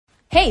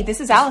Hey,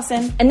 this is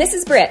Allison. And this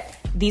is Britt.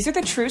 These are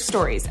the true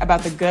stories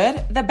about the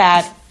good, the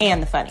bad,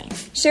 and the funny.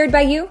 Shared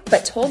by you,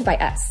 but told by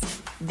us.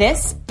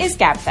 This is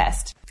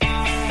GabFest.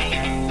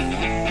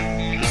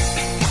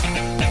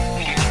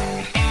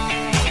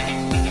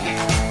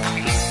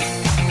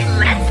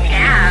 Let's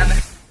gab.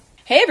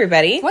 Hey,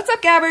 everybody. What's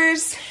up,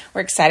 gabbers?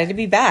 We're excited to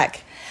be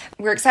back.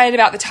 We're excited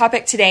about the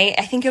topic today.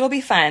 I think it'll be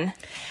fun.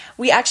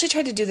 We actually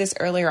tried to do this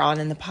earlier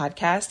on in the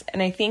podcast,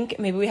 and I think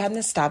maybe we hadn't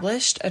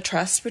established a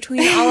trust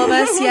between all of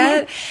us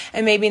yet,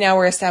 and maybe now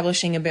we're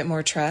establishing a bit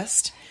more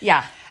trust.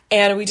 Yeah.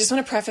 And we just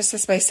want to preface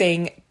this by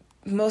saying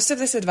most of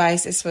this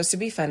advice is supposed to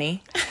be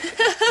funny.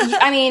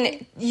 I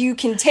mean, you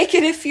can take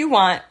it if you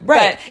want,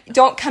 right. But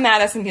don't come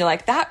at us and be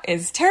like, that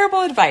is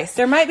terrible advice.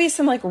 There might be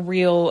some like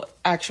real,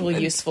 actual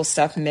useful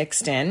stuff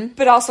mixed in.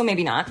 But also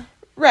maybe not.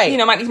 Right. You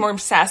know, it might be more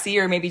sassy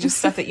or maybe just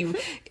stuff that you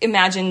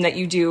imagine that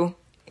you do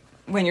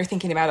when you're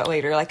thinking about it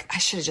later. Like, I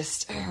should have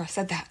just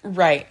said that.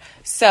 Right.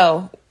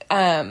 So,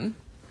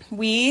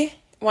 we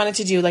wanted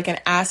to do like an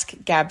Ask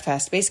Gab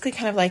Fest, basically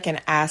kind of like an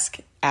Ask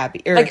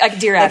Abby. Or like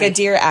Dear Abby. Like a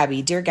Dear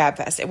Abby, Dear Gab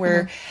Fest.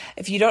 Where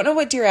if you don't know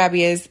what Dear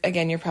Abby is,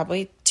 again, you're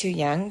probably too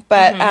young.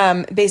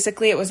 But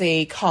basically it was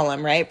a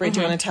column, right? Britt, do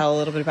you want to tell a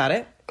little bit about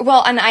it?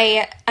 Well, and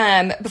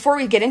I, before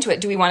we get into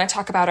it, do we want to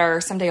talk about our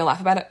Someday You'll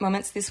Laugh About It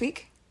moments this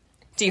week?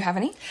 Do you have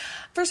any?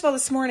 First of all,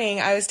 this morning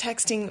I was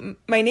texting,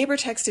 my neighbor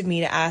texted me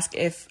to ask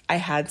if I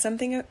had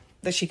something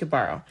that she could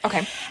borrow.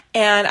 Okay.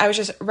 And I was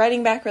just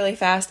writing back really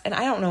fast, and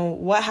I don't know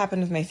what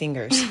happened with my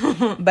fingers,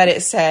 but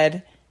it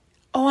said,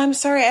 "Oh, I'm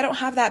sorry, I don't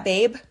have that,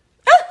 babe."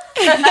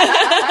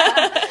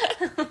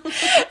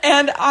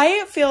 And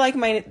I feel like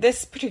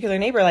this particular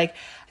neighbor, like,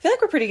 I feel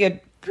like we're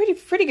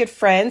pretty good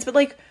friends, but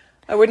like,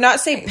 I would not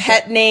say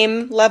pet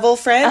name level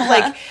friend.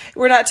 Like,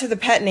 we're not to the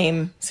pet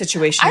name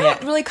situation yet. I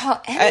don't really call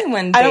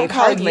anyone babe. I don't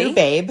call hardly. you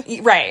babe.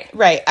 Right.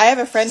 Right. I have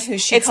a friend who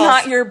It's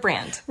not your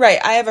brand. Right.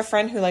 I have a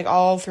friend who, like,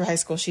 all through high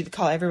school, she'd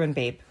call everyone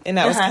babe. And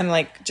that was kind of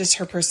like just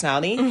her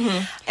personality.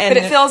 And but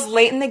it feels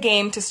late in the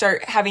game to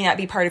start having that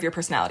be part of your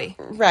personality.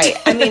 Right.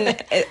 I mean,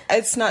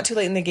 it's not too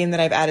late in the game that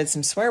I've added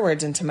some swear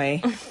words into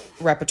my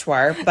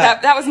repertoire.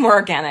 But that was more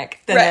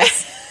organic than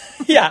this.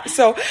 Yeah,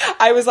 so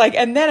I was like,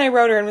 and then I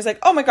wrote her and was like,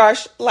 oh my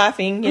gosh,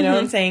 laughing, you know what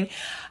I'm saying?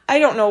 I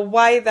don't know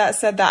why that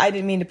said that. I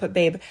didn't mean to put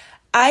babe.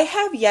 I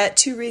have yet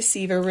to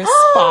receive a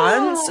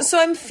response, so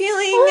I'm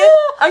feeling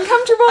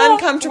uncomfortable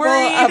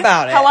worried.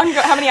 About it. How long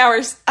ago? How many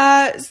hours?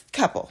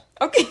 Couple.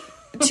 Okay.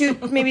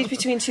 Maybe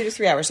between 2 to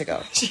 3 hours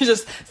ago. She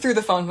just threw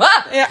the phone.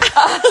 Ah! Yeah.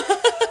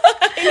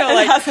 You know,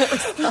 like,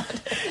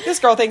 this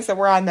girl thinks that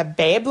we're on the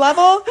babe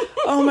level.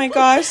 Oh my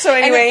gosh. So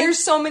anyway. And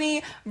there's so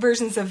many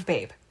versions of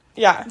babe.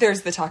 Yeah.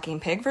 There's the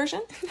talking pig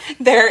version.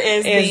 There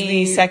is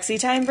the sexy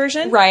time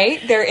version. Right.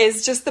 There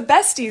is just the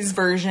besties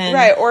version.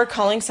 Right. Or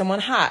calling someone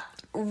hot.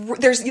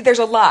 There's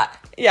a lot.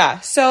 Yeah.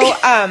 So,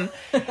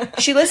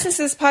 she listens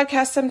to this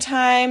podcast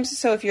sometimes.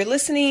 So if you're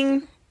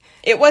listening,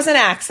 it was an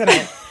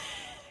accident.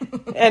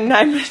 And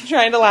I'm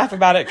trying to laugh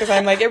about it because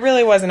I'm like, it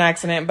really was an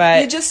accident,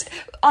 but... You just,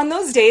 on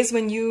those days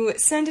when you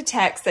send a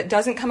text that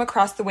doesn't come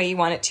across the way you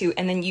want it to,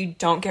 and then you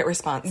don't get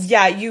response.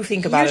 Yeah, you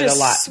think about it a lot. You're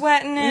just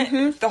sweating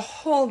it the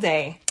whole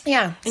day.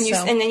 Yeah.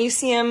 And then you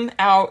see him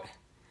out,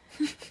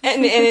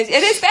 and it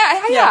is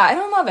bad. Yeah, I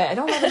don't love it. I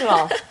don't love it at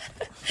all.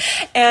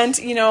 And,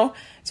 you know,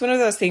 it's one of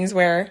those things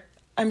where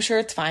I'm sure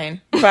it's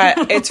fine,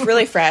 but it's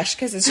really fresh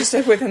because it's just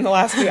within the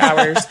last few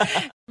hours.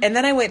 And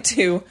then I went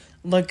to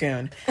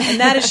Lagoon, and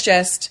that is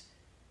just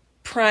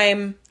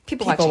prime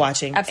people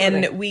watching.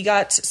 Absolutely. And we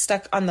got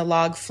stuck on the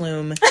log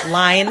flume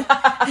line.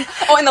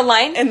 Oh, in the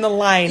line? In the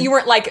line. You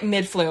weren't like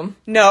mid flume.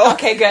 No.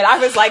 Okay, good. I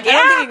was like, I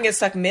don't think you can get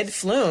stuck mid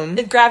flume.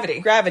 Gravity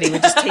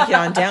would just take you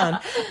on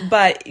down,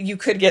 but you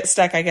could get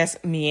stuck, I guess,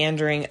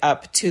 meandering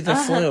up to the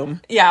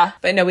flume. Yeah.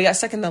 But no, we got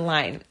stuck in the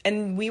line,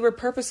 and we were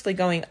purposefully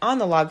going on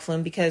the log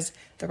flume because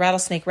the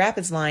Rattlesnake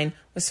Rapids line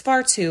was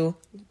far too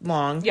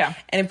long. Yeah.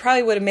 And it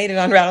probably would have made it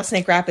on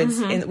Rattlesnake Rapids.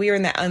 And we were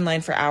in the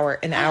line for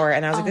an hour.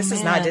 And I was like, this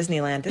is not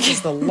Disneyland. This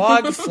is the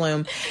log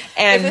flume.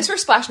 And if this were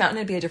Splash Mountain,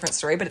 it'd be a different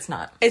story, but it's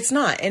not. It's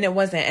not. And it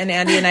wasn't. And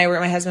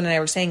my husband and I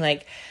were saying,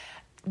 like,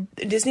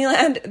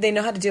 Disneyland, they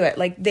know how to do it.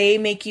 Like, they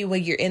make you,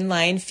 when you're in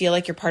line, feel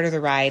like you're part of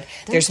the ride.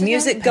 There's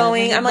music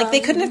going. I'm like,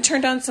 they couldn't have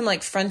turned on some,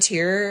 like,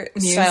 frontier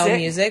style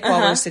music while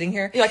we're sitting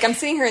here. You're like, I'm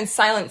sitting here in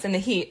silence in the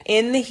heat.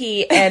 And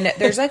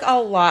there's, like, a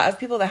lot of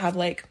people that have,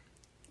 like,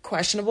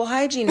 questionable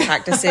hygiene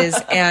practices,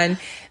 and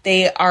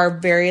they are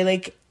very,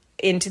 like,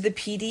 into the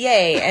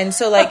PDA. And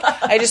so, like,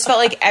 I just felt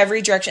like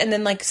every direction. And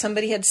then, like,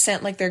 somebody had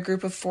sent, like, their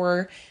group of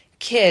 4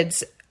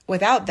 kids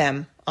without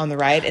them on the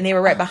ride, and they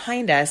were right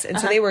behind us, and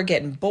so they were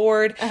getting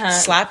bored,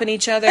 slapping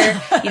each other,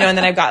 you know. And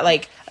then I've got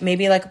like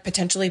maybe like a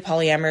potentially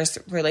polyamorous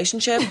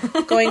relationship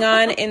going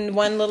on in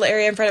one little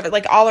area in front of it,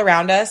 like all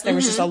around us. There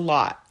was just a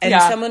lot, and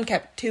someone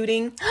kept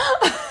tooting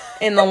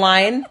in the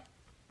line,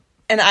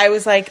 and I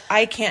was like,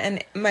 I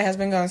can't. And my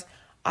husband goes,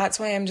 that's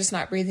why I'm just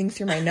not breathing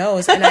through my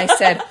nose. And I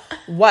said,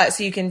 what?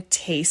 So you can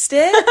taste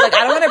it? Like,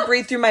 I don't want to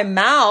breathe through my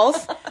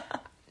mouth.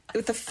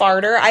 with the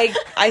farter.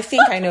 I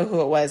think I know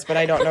who it was, but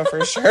I don't know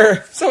for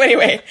sure. So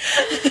anyway.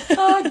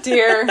 Oh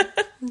dear.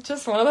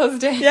 Just one of those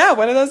days. Yeah,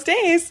 one of those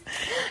days.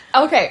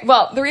 Okay,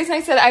 well, the reason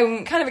I said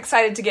I'm kind of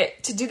excited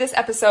to do this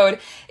episode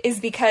is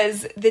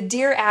because the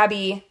Dear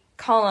Abby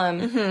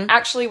column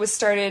actually was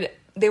started.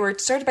 They were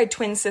started by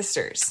twin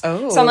sisters.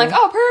 Oh. So I'm like,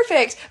 oh,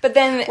 perfect. But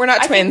then we're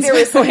not twins. There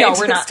was, no,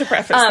 we're not. To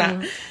preface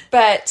that.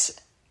 But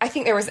I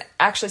think there was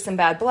actually some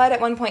bad blood at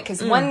one point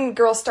because one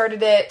girl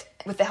started it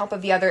with the help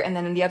of the other, and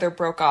then the other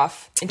broke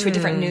off into a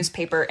different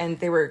newspaper, and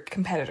they were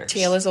competitors.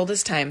 Tale as old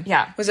as time.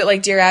 Yeah. Was it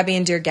like Dear Abby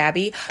and Dear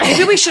Gabby?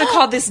 Maybe we should have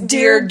called this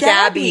Dear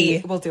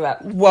Gabby. We'll do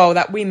it. Whoa,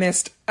 that we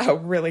missed a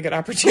really good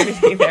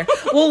opportunity there.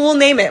 We'll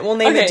name it. We'll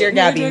name it Dear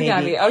Gabby. Dear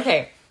maybe. Gabby.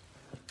 Okay.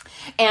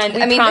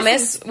 And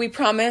we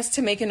promise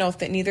to make an oath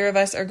that neither of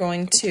us are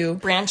going to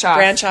branch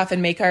off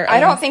and make our own. I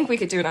don't think we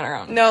could do it on our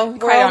own. No,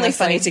 we're only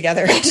funny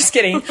together. Just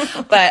kidding.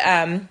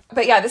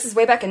 But yeah, this is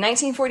way back in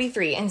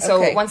 1943. And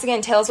so once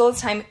again, tales all the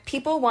time,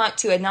 people want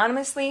to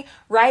anonymously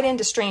write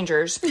into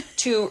strangers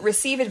to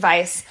receive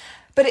advice.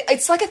 But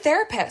it's like a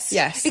therapist.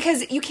 Yes.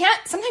 Because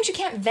sometimes you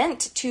can't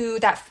vent to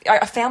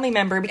a family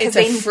member because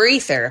it's a free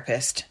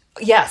therapist.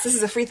 Yes, this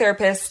is a free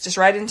therapist. Just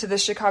write into the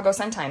Chicago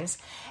Sun-Times.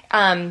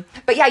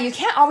 But yeah, you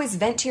can't always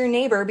vent to your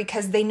neighbor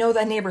because they know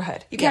the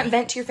neighborhood. You can't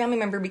vent to your family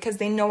member because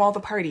they know all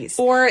the parties.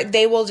 Or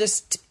they will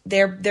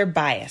they're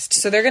biased.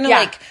 So they're going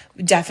to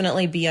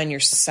definitely be on your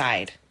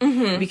side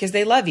because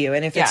they love you.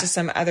 And if it's just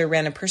some other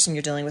random person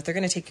you're dealing with, they're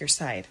going to take your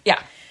side.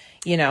 Yeah.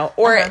 You know,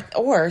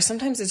 or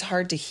sometimes it's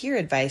hard to hear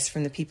advice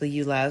from the people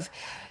you love.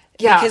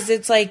 Yeah. Because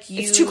it's like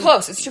it's too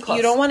close. It's too close.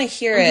 You don't want to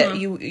hear it.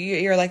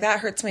 You're like, that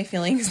hurts my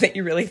feelings that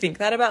you really think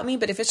that about me.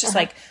 But if it's just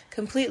like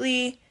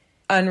completely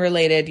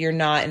unrelated, you're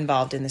not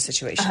involved in the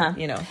situation,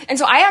 you know. And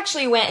so I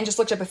actually went and just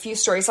looked up a few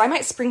stories. So I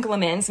might sprinkle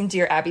them in, some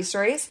Dear Abby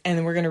stories. And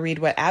then we're going to read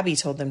what Abby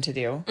told them to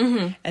do.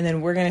 And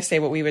then we're going to say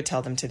what we would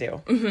tell them to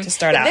do to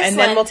start out. And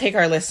then we'll take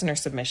our listener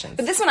submissions.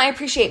 But this one I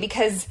appreciate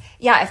because,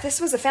 if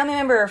this was a family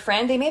member or a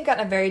friend, they may have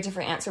gotten a very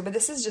different answer. But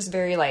this is just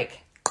very,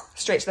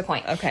 straight to the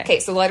point. Okay,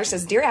 so the letter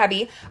says, Dear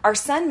Abby, our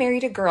son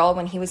married a girl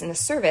when he was in the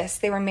service.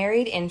 They were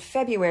married in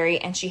February,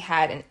 and she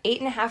had an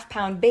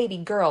 8.5-pound baby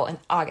girl in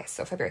August.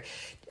 So February,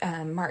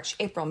 March,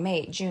 April,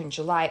 May, June,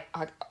 July,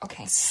 August.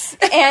 Okay.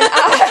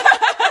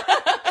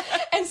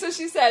 And so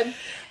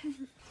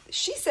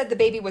she said the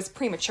baby was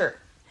premature.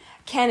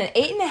 Can an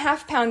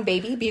 8.5-pound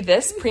baby be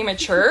this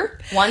premature?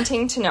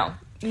 Wanting to know.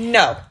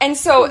 No. And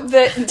so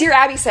the Dear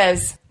Abby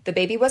says, the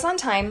baby was on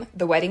time.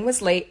 The wedding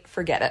was late.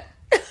 Forget it.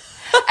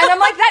 And I'm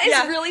like, that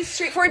is really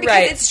straightforward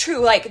because it's true.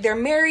 Like, they're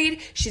married.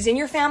 She's in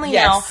your family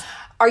now.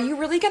 Are you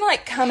really going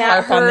to come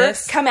at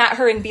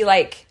her and be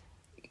like,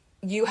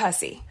 you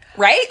hussy,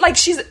 right? Like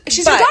she's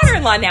your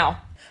daughter-in-law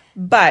now.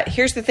 But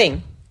here's the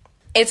thing.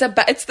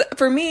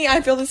 For me,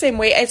 I feel the same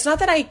way. It's not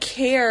that I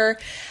care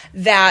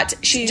that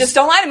she's... Just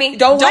don't lie to me.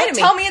 Don't lie to me.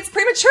 Tell me it's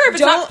premature if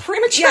it's not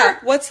premature. Yeah,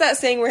 what's that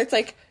saying where it's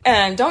like...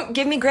 And don't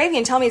give me gravy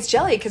and tell me it's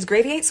jelly because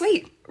gravy ain't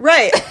sweet.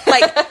 Right.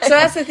 So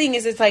that's the thing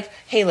is it's like,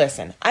 hey,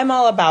 listen, I'm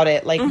all about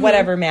it. Like,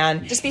 whatever,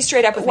 man. Just be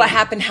straight up with what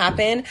me.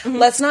 Happened.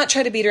 Let's not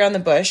try to beat around the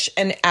bush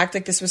and act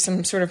like this was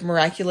some sort of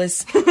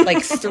miraculous,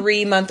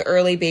 3-month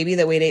early baby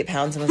that weighed 8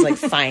 pounds and was like,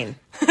 fine.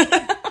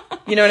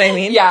 You know what I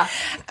mean? Yeah.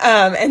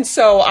 And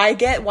so I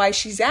get why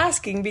she's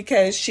asking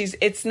because she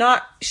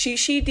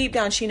deep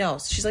down, she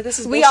knows. She's like, this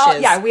is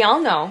bullshit. We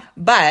all know.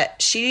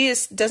 But she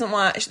doesn't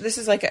want, this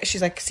is like,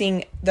 she's like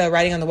seeing the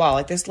writing on the wall.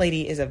 Like, this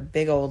lady is a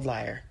big old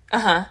liar.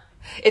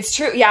 It's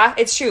true. Yeah,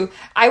 it's true.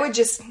 I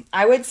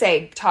would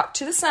say, talk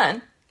to the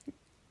son.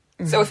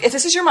 So if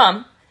this is your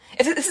mom,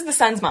 if this is the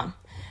son's mom,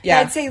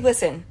 I'd say,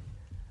 listen,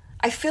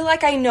 I feel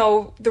like I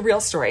know the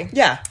real story.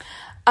 Yeah.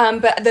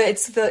 But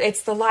it's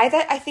the lie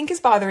that I think is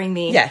bothering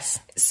me. Yes.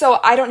 So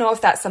I don't know if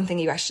that's something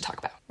you guys should talk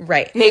about.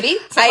 Right. Maybe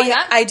something like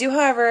that. I do,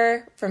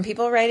 however, from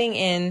people writing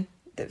in,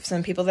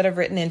 some people that have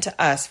written into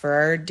us for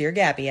our Dear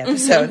Gabby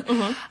episode,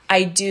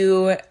 I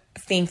do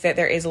think that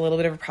there is a little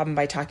bit of a problem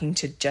by talking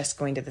to just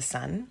going to the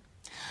son.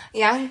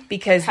 Yeah.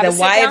 Because the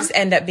wives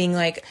end up being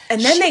like, and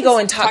then they go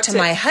and talk to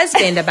my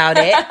husband about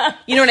it.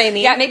 You know what I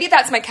mean? Yeah, maybe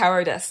that's my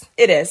cowardice.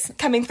 It is.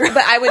 Coming through.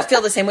 But I would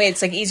feel the same way.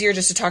 It's like easier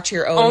just to talk to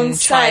your own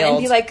child.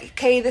 And be like,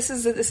 okay, this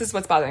is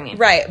what's bothering me.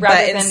 Right.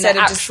 Rather than instead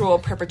the actual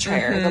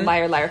perpetrator, the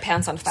liar,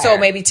 pants on fire. So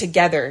maybe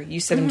together you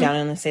sit them down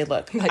and say,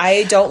 look,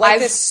 I don't like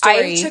this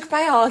story. I took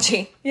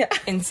biology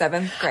in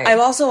 7th grade. I'm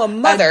also a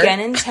mother. Again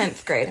in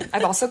 10th grade.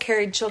 I've also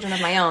carried children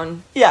of my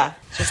own. Yeah.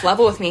 Just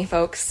level with me,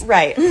 folks.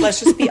 Right.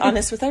 Let's just be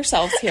honest with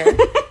ourselves here.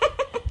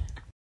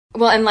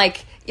 Well, and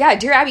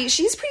Dear Abby,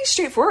 she's pretty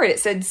straightforward. It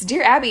says,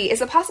 Dear Abby,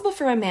 is it possible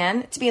for a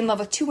man to be in love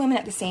with 2 women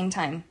at the same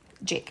time?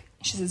 Jake.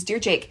 She says, Dear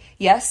Jake,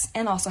 yes,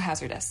 and also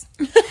hazardous.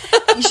 Dear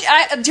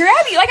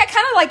Abby,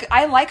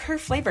 I like her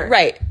flavor.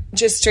 Right.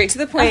 Just straight to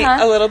the point,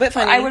 a little bit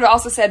funny. I would have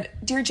also said,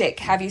 Dear Jake,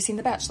 have you seen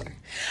The Bachelor?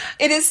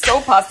 It is so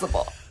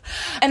possible.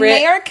 And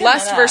they are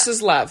lust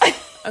versus love.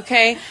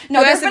 Okay? No,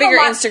 who has the bigger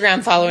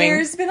Instagram following?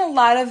 There's been a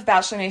lot of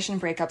Bachelor Nation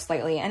breakups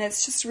lately, and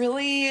it's just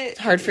really...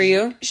 hard for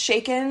you?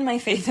 Shaken my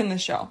faith in the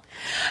show.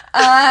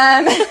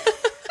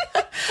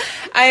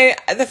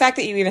 The fact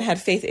that you even had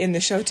faith in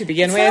the show to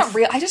begin with not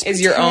real.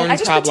 is your own problem. I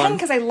just pretend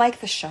because I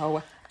like the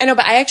show. I know,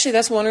 but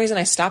that's one reason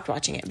I stopped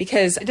watching it,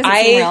 because it doesn't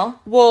seem real.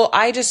 Well,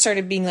 I just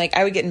started being like,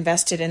 I would get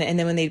invested in it, and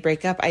then when they'd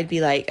break up, I'd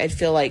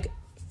feel like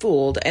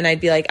fooled, and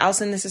I'd be like,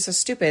 Allison, this is so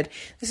stupid.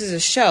 This is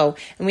a show.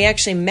 And we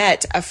actually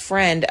met a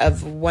friend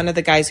of one of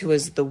the guys who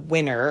was the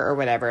winner or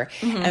whatever,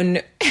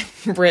 and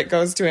Britt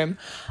goes to him,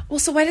 well,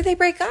 so why did they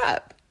break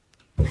up?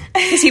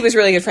 Because he was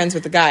really good friends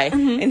with the guy,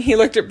 and he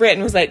looked at Britt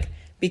and was like,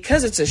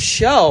 because it's a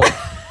show.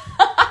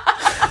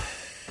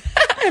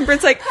 And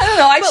Britt's like, I don't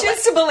know, I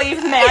choose to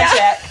believe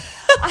magic.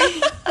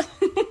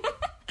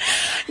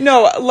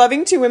 No,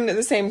 loving two women at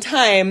the same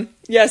time,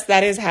 yes,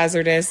 that is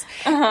hazardous.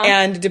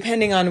 And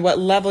depending on what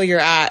level you're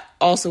at,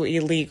 also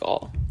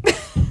illegal.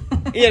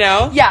 You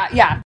know?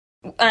 Yeah.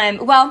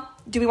 Well,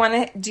 do we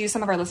want to do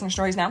some of our listener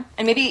stories now?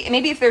 And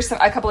maybe if there's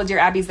a couple of Dear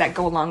Abbeys that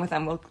go along with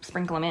them, we'll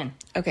sprinkle them in.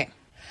 Okay.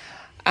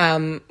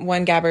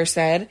 One Gabber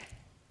said,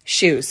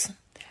 shoes.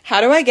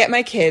 How do I get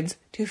my kids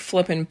to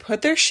flip and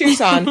put their shoes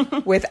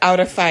on without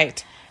a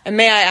fight? And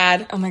may I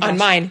add, on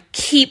mine,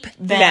 keep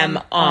them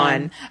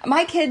on.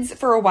 My kids,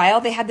 for a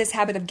while, they had this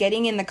habit of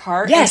getting in the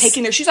car and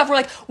taking their shoes off. We're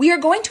like, we are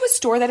going to a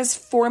store that is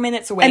 4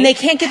 minutes away. And they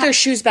can't get their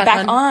shoes back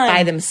on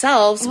by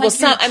themselves. Like,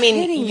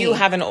 you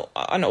have an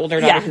older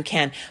daughter who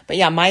can. But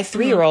yeah, my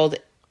 3-year-old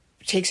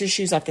takes his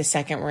shoes off the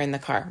second we're in the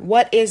car.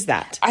 What is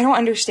that? I don't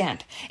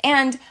understand.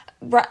 And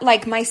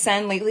like my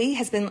son lately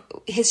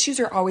his shoes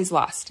are always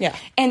lost. Yeah.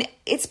 And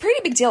it's a pretty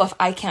big deal if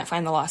I can't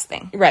find the lost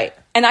thing. Right.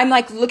 And I'm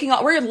like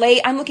we're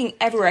late. I'm looking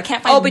everywhere. I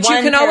can't find one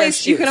pair of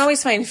shoes. You can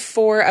always find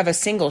 4 of a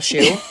single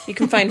shoe. You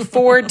can find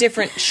 4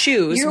 different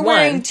shoes. You're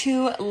wearing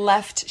 2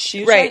 left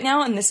shoes right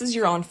now, and this is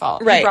your own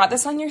fault. Right. You brought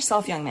this on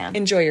yourself, young man.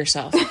 Enjoy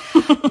yourself.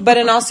 But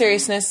in all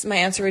seriousness, my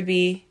answer would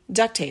be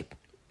duct tape.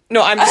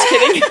 No, I'm just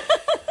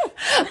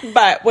kidding.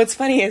 But what's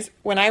funny is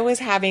when I was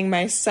having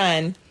my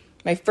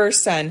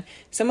first son,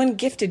 someone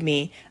gifted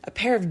me a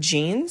pair of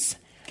jeans.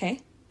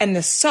 Okay. And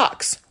the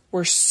socks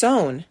were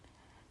sewn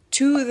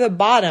to the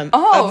bottom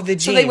of the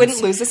jeans. So they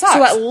wouldn't lose the socks.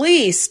 So at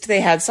least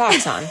they had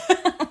socks on.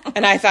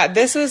 And I thought,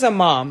 this was a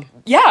mom.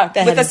 Yeah,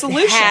 that with a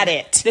solution. Had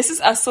it. This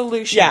is a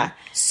solution. Yeah.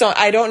 So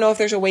I don't know if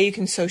there's a way you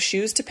can sew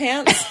shoes to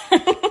pants.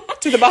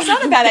 To the bottom. It's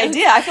not a bad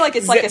idea. I feel like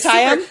it's like a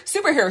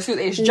superhero suit.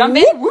 They just jump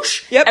in,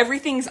 whoosh,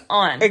 everything's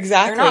on.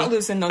 Exactly. They're not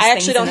losing those things. I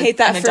actually don't hate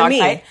that for me.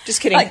 Fight.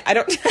 Just kidding. Like,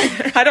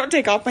 I don't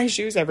take off my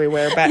shoes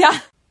everywhere, but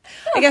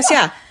I guess,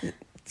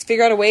 let's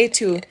figure out a way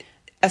to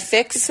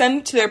affix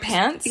them to their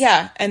pants.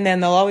 Yeah, and then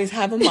they'll always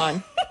have them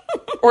on.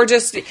 Or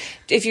just,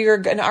 if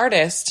you're an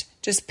artist,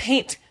 just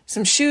paint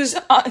some shoes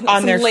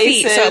on their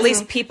feet. So at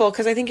least people,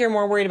 because I think you're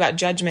more worried about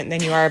judgment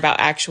than you are about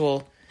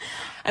actual...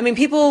 I mean,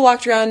 people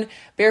walked around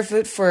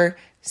barefoot for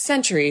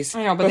centuries.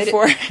 I know,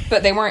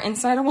 but they weren't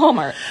inside a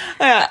Walmart.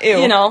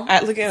 Ew. You know,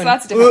 so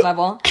that's a different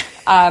level.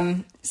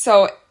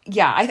 So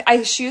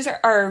yeah, shoes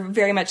are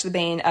very much the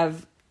bane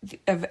of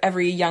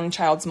every young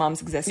child's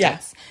mom's existence.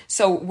 Yes.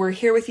 So we're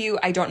here with you.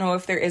 I don't know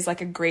if there is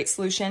like a great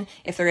solution.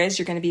 If there is,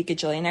 you're going to be a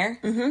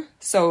gajillionaire.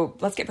 So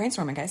let's get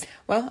brainstorming, guys.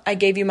 Well, I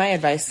gave you my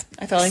advice.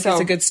 I felt like it's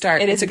a good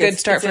start. It's a good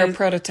start for a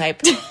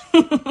prototype.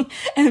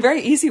 And a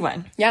very easy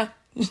one. Yeah.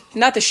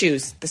 Not the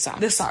shoes, the socks.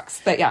 The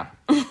socks, but yeah.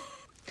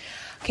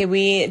 Okay,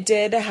 we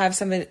did have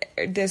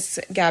this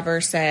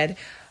Gabber said,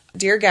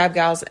 Dear Gab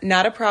Gals,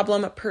 not a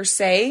problem per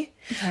se,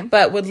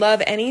 but would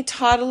love any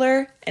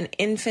toddler and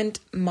infant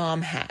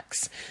mom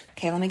hacks.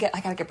 Okay, I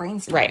gotta get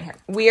brainstorming here.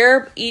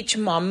 We're each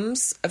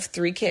moms of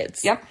 3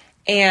 kids. Yep.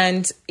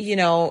 And,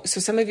 so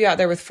some of you out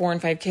there with 4 and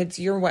 5 kids,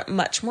 you're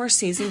much more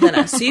seasoned than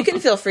us. So you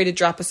can feel free to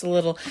drop us a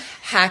little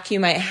hack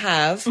you might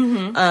have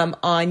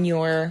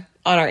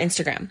on our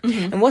Instagram,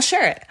 and we'll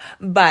share it.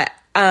 But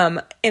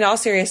in all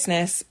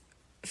seriousness,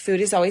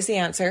 food is always the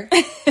answer.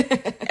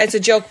 It's a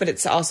joke, but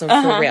it's also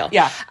for real.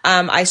 Yeah.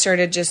 I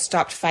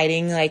stopped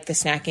fighting like the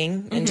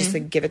snacking and just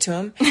like give it to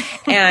him.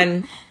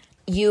 And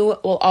you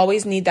will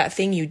always need that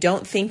thing you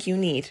don't think you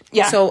need.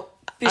 Yeah. So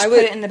just put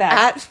it in the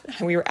bag.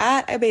 We were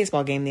at a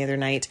baseball game the other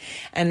night,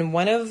 and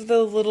one of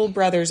the little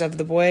brothers of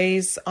the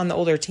boys on the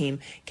older team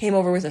came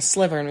over with a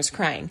sliver and was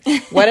crying.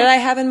 What did I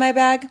have in my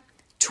bag?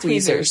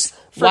 Tweezers.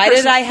 Why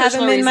did I have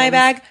them in my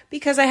bag?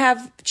 Because I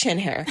have chin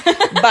hair.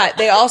 But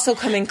they also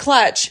come in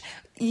clutch.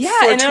 Yeah,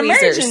 for in an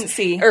tweezers,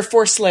 emergency. or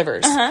for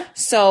slivers.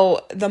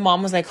 So the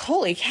mom was like,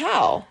 holy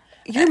cow.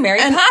 You're Mary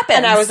Poppins.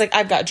 And I was like,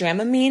 I've got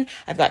Dramamine,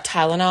 I've got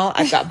Tylenol,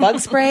 I've got bug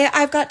spray,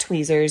 I've got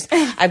tweezers,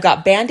 I've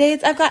got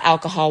Band-Aids, I've got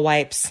alcohol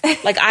wipes.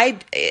 Like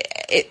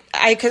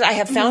because I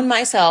have found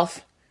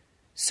myself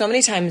so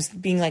many times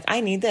being like,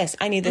 I need this,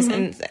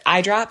 and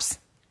eye drops.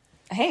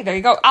 Hey, there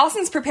you go.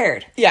 Allison's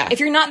prepared. Yeah.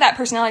 If you're not that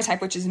personality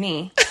type, which is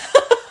me,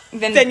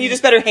 then you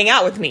just better hang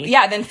out with me.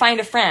 Yeah, then find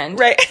a friend.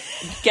 Right.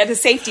 Get a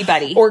safety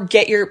buddy. Or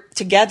get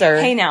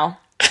together. Hey now.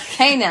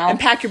 And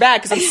pack your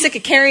bag, because I'm sick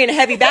of carrying a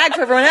heavy bag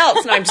for everyone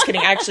else. No, I'm just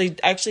kidding. Actually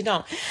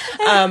don't.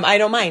 I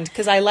don't mind,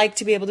 because I like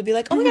to be able to be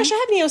like, oh my gosh, I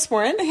have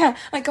Neosporin. Yeah.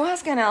 Like, go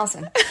ask Aunt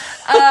Allison.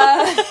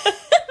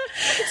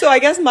 So I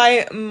guess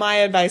my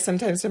advice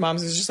sometimes to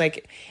moms is just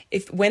like,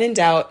 when in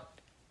doubt,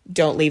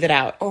 don't leave it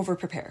out. Over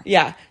prepare.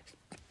 Yeah.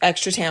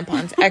 Extra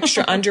tampons,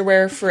 extra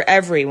underwear for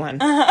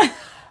everyone.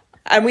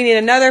 And we need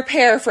another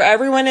pair for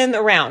everyone in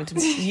the round.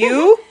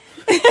 You?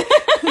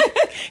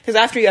 Because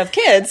after you have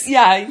kids.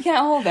 Yeah, you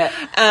can't hold it.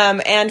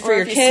 And for or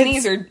your if kids.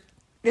 You sneeze or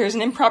there's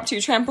an impromptu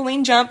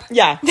trampoline jump.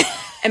 Yeah.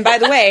 And by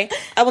the way,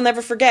 I will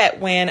never forget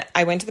when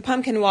I went to the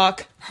pumpkin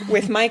walk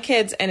with my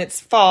kids, and it's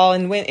fall,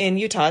 and in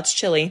Utah, it's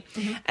chilly,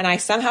 and I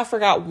somehow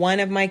forgot one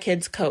of my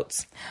kids'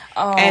 coats.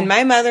 Oh. And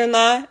my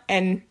mother-in-law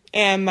and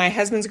my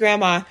husband's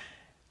grandma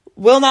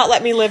will not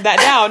let me live that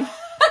down.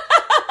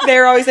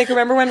 They're always like,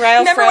 remember when Ryle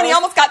Remember when he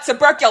almost got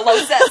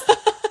tuberculosis?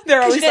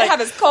 They're always he didn't like, have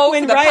his coat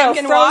when for the Ryle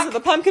pumpkin froze walk? at the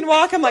pumpkin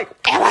walk, I'm like,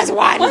 it was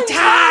one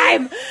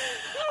time.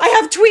 I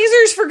have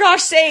tweezers, for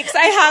gosh sakes.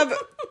 I have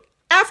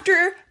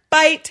after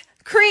bite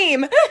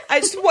cream. I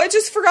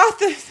just forgot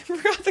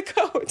the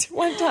coat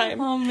one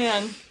time. Oh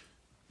man.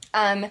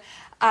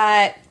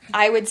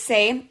 I would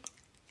say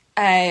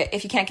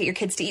if you can't get your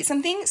kids to eat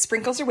something,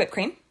 sprinkles or whipped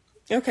cream.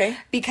 Okay.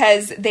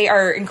 Because they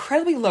are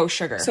incredibly low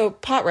sugar. So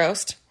pot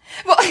roast.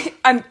 Well,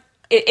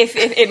 if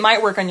it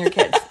might work on your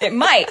kids. It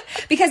might.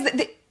 Because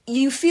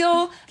you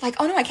feel like,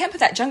 oh no, I can't put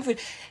that junk food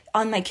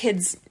on my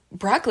kids'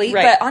 broccoli.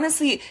 Right. But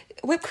honestly,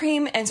 whipped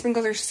cream and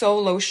sprinkles are so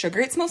low sugar.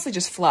 It's mostly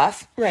just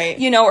fluff.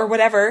 Right. Or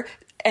whatever.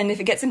 And if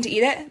it gets them to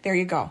eat it, there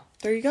you go.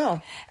 There you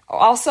go.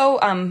 Also,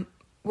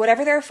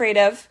 whatever they're afraid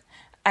of,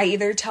 I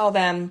either tell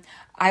them,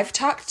 I've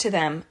talked to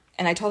them,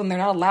 and I told them they're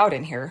not allowed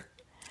in here.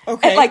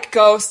 Okay. And, like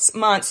ghosts,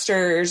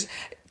 monsters,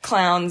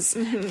 clowns,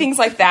 things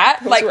like that.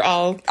 Those like are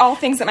all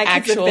things that my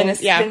kids actual, have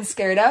been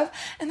scared of.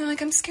 And they're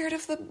like, I'm scared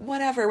of the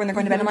whatever when they're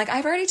going to bed. I'm like,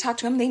 I've already talked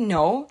to them. They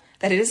know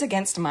that it is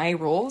against my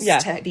rules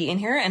to be in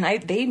here, and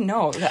they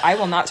know that I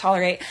will not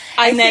tolerate.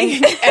 I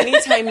think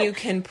anytime you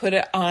can put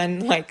it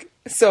on, like,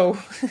 so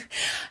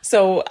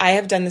I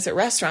have done this at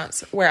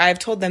restaurants where I've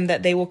told them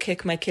that they will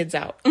kick my kids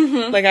out.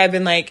 Like, I've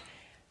been like,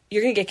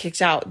 you're going to get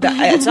kicked out.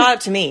 It's not up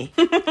to me.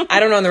 I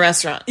don't own the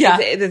restaurant.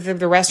 Yeah.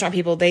 The restaurant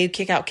people, they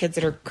kick out kids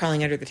that are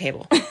crawling under the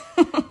table.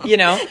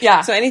 Yeah.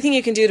 So anything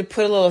you can do to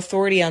put a little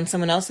authority on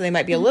someone else that they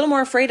might be a little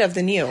more afraid of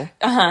than you.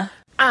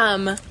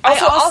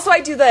 Also, I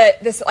do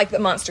the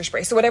monster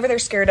spray. So whatever they're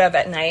scared of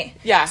at night.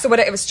 Yeah. So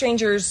it was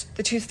strangers,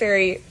 the tooth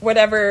fairy,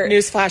 whatever.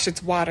 Newsflash,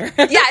 it's water.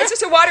 Yeah, it's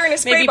just a water in a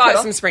spray Maybe bottle.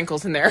 put some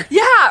sprinkles in there.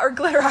 Yeah, or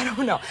glitter. I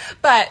don't know.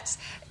 But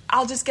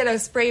I'll just get a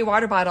spray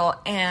water bottle,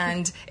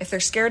 and if they're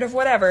scared of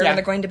whatever when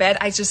they're going to bed,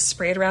 I just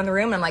spray it around the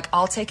room, and I'm like,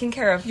 all taken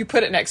care of. You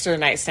put it next to the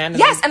nightstand.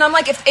 Yes, and I'm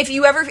like, if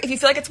you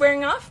feel like it's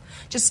wearing off,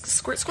 just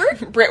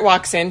squirt. Britt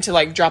walks in to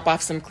like drop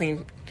off some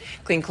clean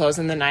clothes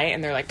in the night,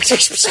 and they're like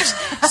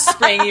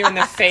spraying you in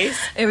the face.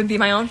 It would be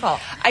my own fault.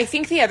 I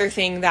think the other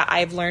thing that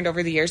I've learned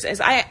over the years is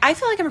I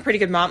feel like I'm a pretty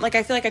good mom. Like,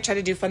 I feel like I try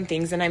to do fun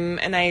things, and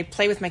I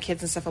play with my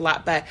kids and stuff a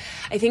lot. But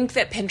I think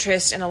that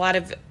Pinterest and a lot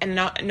of, and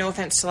no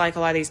offense to like a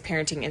lot of these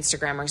parenting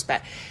Instagrammers,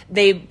 but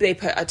they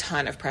put a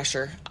ton of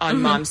pressure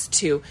on moms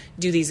to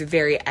do these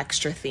very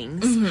extra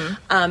things.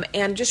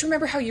 And just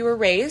remember how you were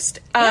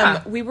raised.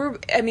 I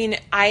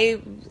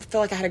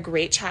feel like I had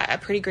a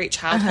pretty great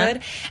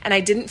childhood, and I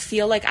didn't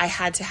feel like I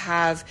had to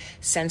have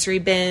sensory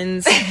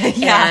bins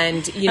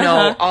and,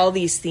 all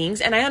these things.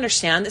 And I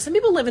understand that some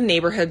people live in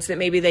neighborhoods that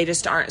maybe they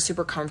just aren't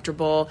super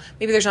comfortable.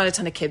 Maybe there's not a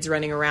ton of kids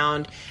running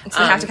around. So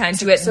they have to kind of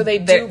do it. So they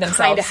do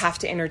kind of have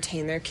to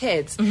entertain their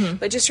kids.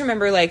 But just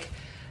remember, like,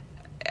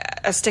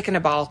 a stick and a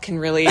ball can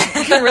really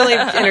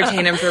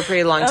entertain them for a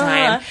pretty long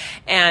time.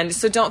 And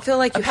so don't feel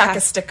like you pack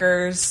of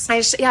stickers.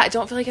 I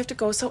don't feel like you have to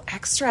go so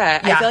extra.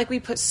 I feel like we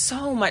put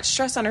so much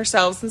stress on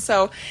ourselves. And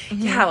so,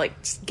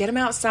 just get them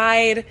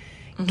outside,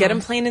 get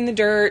them playing in the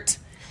dirt.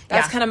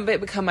 That's kind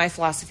of become my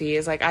philosophy,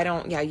 is like,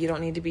 you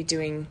don't need to be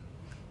doing...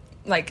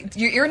 Like,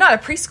 you're not a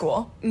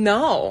preschool.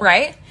 No.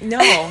 Right? No.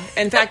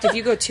 In fact, if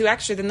you go too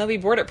extra, then they'll be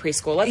bored at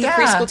preschool. Let the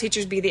preschool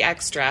teachers be the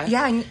extra.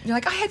 Yeah, and you're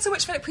like, I had so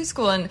much fun at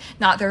preschool. And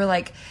they're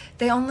like,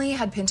 they only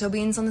had pinto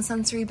beans on the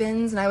sensory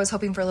bins, and I was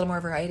hoping for a little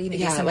more variety.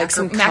 Maybe some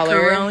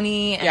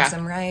macaroni and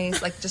some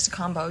rice, like just a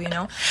combo, You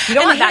don't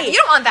want that. You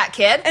don't want that,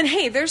 kid. And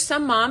hey, there's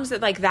some moms that,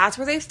 like, that's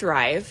where they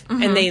thrive,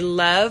 and they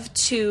love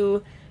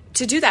to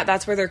do that.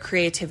 That's where their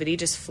creativity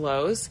just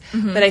flows.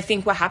 But I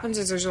think what happens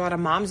is there's a lot of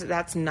moms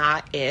that's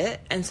not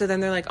it. And so then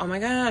they're like, oh my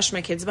gosh,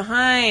 my kid's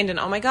behind. And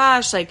oh my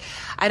gosh, like,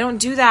 I don't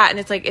do that. And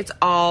it's like, it's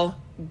all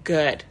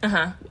good.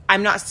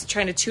 I'm not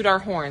trying to toot our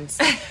horns,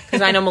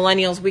 because I know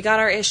millennials, we got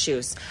our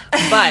issues,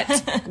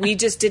 but we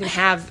just didn't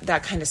have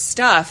that kind of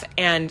stuff.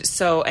 And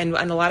so, and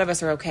a lot of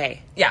us are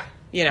okay. Yeah.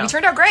 We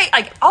turned out great.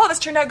 Like, all of us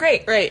turned out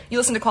great. Right. You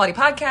listen to quality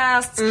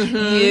podcasts.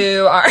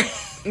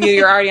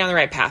 You're already on the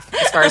right path,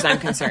 as far as I'm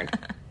concerned.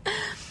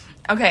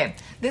 Okay,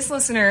 this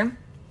listener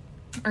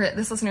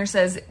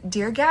says,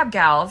 Dear Gab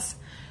Gals,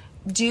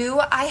 do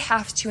I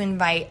have to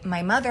invite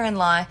my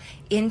mother-in-law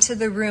into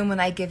the room when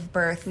I give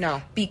birth?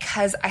 No.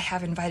 Because I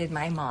have invited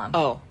my mom.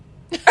 Oh.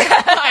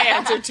 I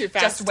answered too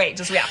fast. Just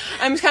wait.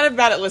 I'm kind of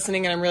bad at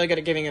listening, and I'm really good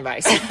at giving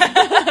advice.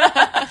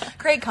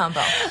 Great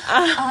combo.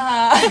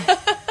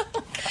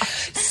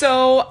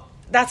 So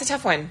That's a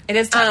tough one. It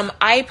is tough.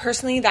 I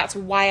personally, that's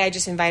why I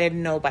just invited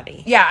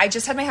nobody. Yeah, I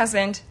just had my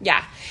husband.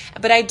 Yeah.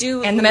 But I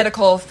do... And the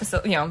medical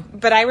facility,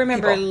 But I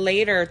remember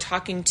later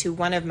talking to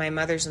one of my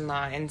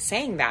mothers-in-law and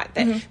saying that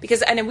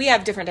because, and we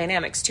have different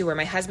dynamics too, where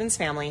my husband's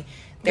family,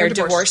 they're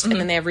divorced and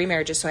then they have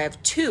remarriages, so I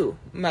have 2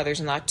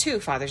 mothers-in-law, 2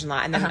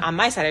 fathers-in-law, and then on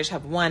my side I just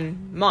have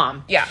 1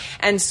 mom. Yeah.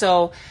 And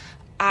so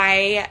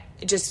I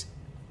just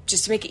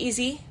to make it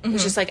easy, it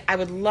was just like, I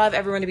would love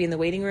everyone to be in the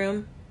waiting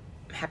room,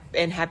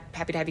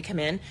 happy to have you come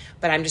in,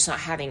 but I'm just not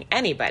having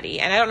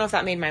anybody. And I don't know if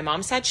that made my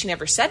mom sad. She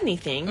never said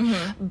anything.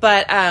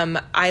 But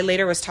I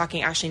later was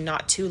talking, actually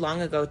not too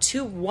long ago,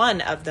 to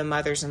one of the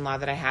mothers-in-law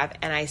that I have,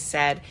 and I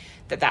said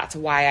that that's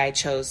why I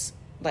chose,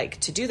 like,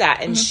 to do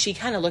that. And she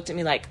kind of looked at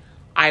me like,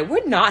 I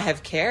would not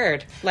have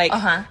cared, like,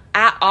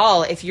 at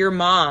all if your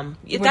mom,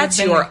 that's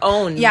your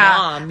own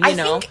mom, you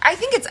know? I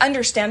think it's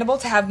understandable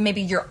to have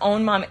maybe your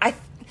own mom.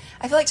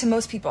 I feel like to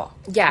most people.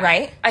 Yeah.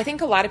 Right? I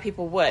think a lot of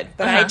people would.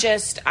 But I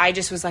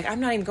just was like, I'm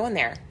not even going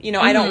there. You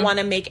know, I don't want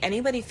to make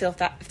anybody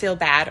feel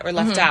bad or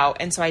left out.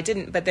 And so I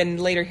didn't. But then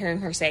later hearing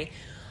her say,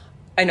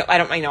 I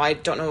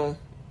don't know.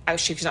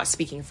 She's not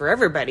speaking for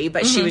everybody,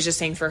 but she was just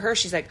saying for her,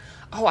 she's like,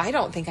 oh, I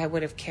don't think I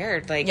would have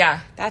cared. Like,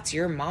 that's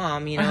your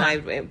mom, you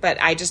know.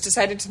 But I just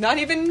decided to not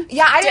even.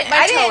 Yeah,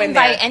 I didn't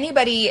invite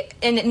anybody,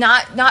 and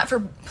not for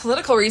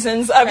political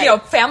reasons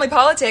of family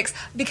politics,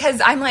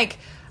 because I'm like,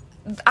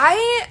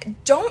 I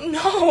don't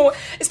know,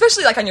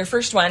 especially like on your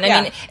first one.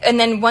 I mean, and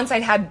then once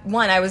I'd had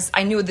one,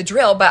 I knew the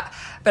drill, but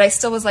I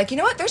still was like, you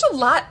know what? There's a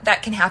lot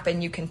that can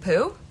happen. You can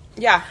poo.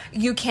 Yeah.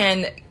 You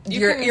can,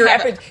 your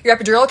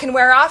epidural can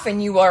wear off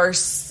and you are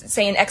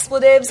saying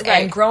expletives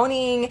and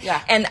groaning.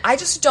 Yeah. And I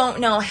just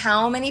don't know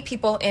how many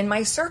people in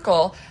my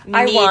circle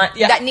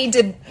that need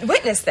to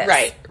witness this.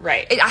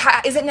 Right.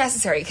 Is it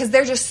necessary? Because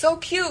they're just so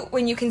cute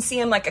when you can see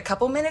them like a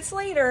couple minutes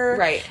later.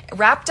 Right.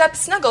 Wrapped up,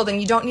 snuggled, and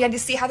you don't need to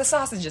see how the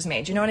sausage is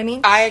made. You know what I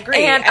mean? I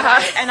agree. And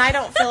I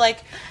don't feel like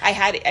I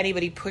had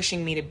anybody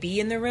pushing me to be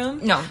in the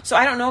room. No. So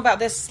I don't know about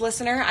this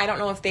listener. I don't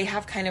know if they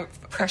have kind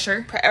of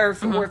pressure or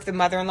if the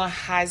mother-in-law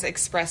has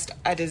expressed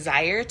a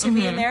desire to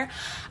be in there.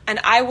 And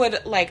I would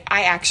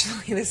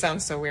this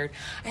sounds so weird,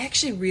 I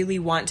actually really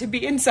want to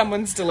be in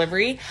someone's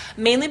delivery,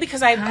 mainly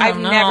because I've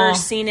never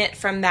seen it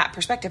from that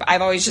perspective.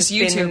 I've always just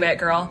YouTube it,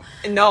 girl.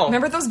 No.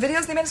 Remember those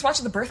videos they made us watch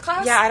at the birth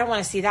class? Yeah, I don't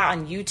want to see that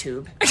on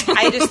YouTube.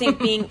 I just think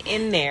being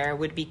in there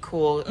would be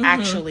cool,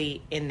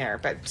 actually in there.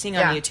 But seeing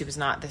on YouTube is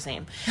not the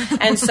same.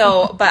 And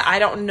so, but I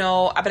don't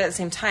know, but at the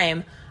same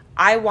time,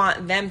 I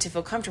want them to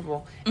feel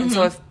comfortable. And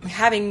so if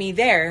having me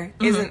there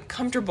isn't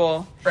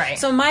comfortable. Right.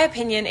 So my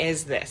opinion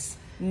is this.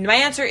 My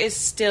answer is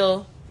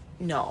still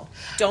no.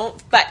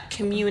 But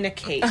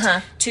communicate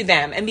to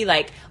them and be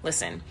like,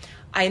 listen,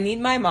 I need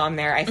my mom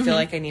there. I feel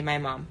like I need my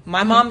mom.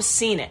 My mom's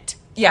seen it.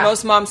 Yeah.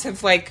 Most moms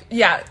have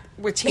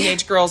with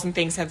teenage girls and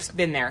things have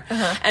been there.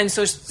 And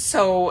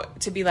so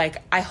to be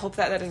like, I hope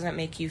that doesn't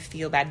make you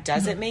feel bad.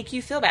 Does it make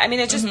you feel bad? I mean,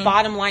 it's just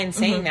bottom line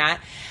saying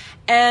that.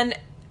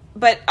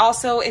 But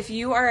also, if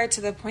you are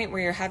to the point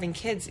where you're having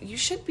kids, you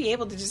should be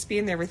able to just be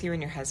in there with you and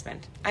your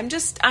husband. I'm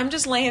just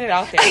laying it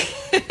out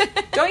there.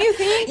 Don't you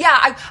think?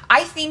 Yeah,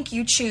 I think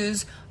you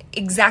choose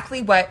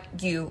exactly what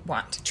you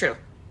want. True.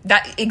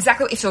 That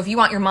exactly. So if you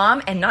want your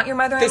mom and not your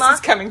mother-in-law, this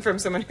is coming from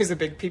someone who's a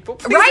big people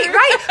pleaser.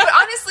 Right. But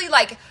honestly,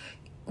 like,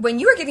 when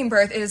you are giving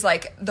birth, it is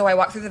like, though I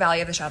walk through the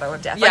valley of the shadow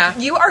of death. Yeah. Like,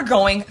 you are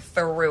going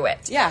through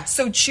it. Yeah.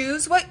 So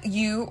choose what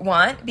you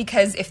want,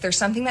 because if there's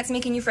something that's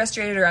making you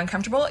frustrated or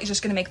uncomfortable, it's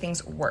just going to make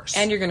things worse.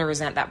 And you're going to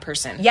resent that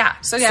person. Yeah.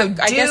 So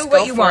I guess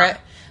what you want.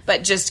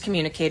 But just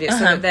communicate it so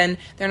that then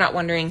they're not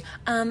wondering,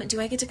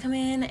 do I get to come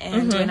in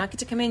and do I not get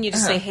to come in? You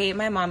just say, hey,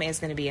 my mom is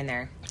going to be in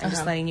there. I'm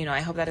just letting you know. I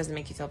hope that doesn't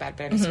make you feel bad,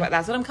 but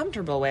that's what I'm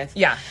comfortable with.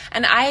 Yeah.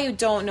 And I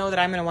don't know that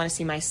I'm going to want to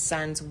see my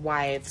son's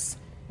wife's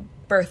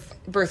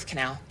birth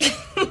canal.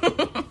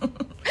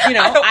 You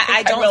know,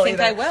 I don't think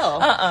I will.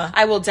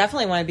 I will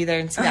definitely want to be there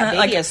and see that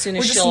baby as soon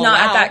as she'll allow. We're just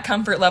not at that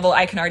comfort level,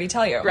 I can already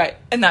tell you. Right.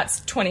 And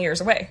that's 20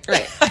 years away.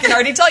 Right. I can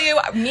already tell you,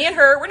 me and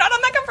her, we're not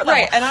on that comfort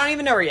level. Right. And I don't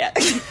even know her yet.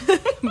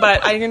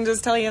 But I can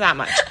just tell you that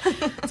much.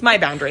 It's my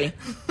boundary.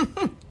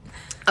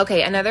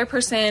 Okay, another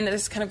person,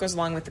 this kind of goes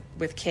along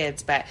with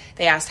kids, but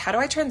they asked, how do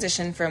I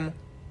transition from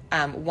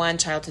 1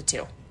 child to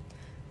 2?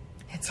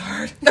 It's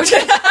hard.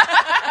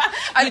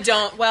 You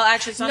don't. Well,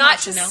 actually, it's not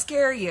to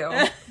scare you.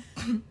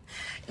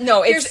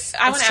 No, I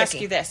want to ask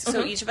you this.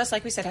 So each of us,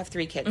 like we said, have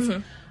 3 kids.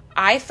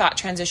 I thought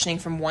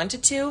transitioning from 1 to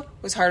 2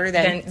 was harder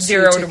than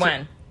 0 to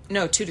 1.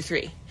 No, 2 to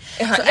 3.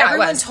 So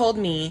everyone told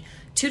me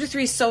 2 to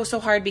 3 is so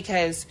hard,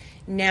 because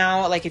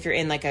now, like, if you're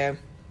in like a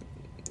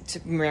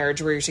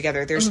marriage where you're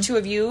together, there's 2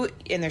 of you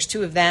and there's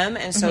 2 of them,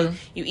 and so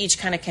you each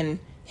kind of can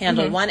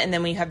handle 1, and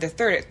then when you have the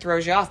 3rd, it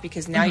throws you off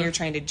because now you're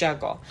trying to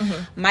juggle.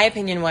 My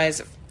opinion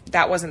was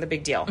that wasn't the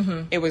big deal.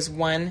 It was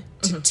 1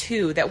 to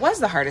 2 that was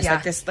the hardest.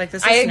 Yeah. Like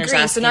this. I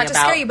agree. So not to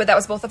scare you, but that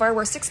was both of our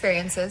worst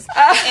experiences.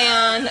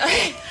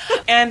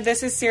 And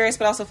this is serious,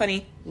 but also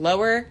funny.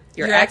 Lower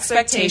your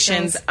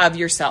expectations of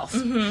yourself,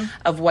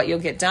 of what you'll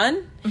get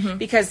done,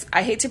 because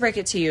I hate to break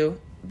it to you,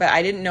 but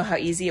I didn't know how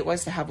easy it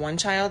was to have one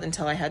child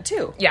until I had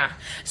two. Yeah.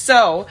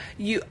 So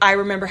I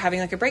remember having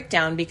like a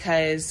breakdown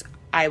because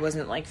I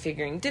wasn't like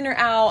figuring dinner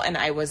out, and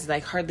I was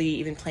like hardly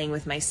even playing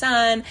with my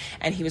son,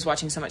 and he was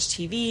watching so much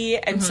TV.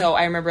 And so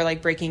I remember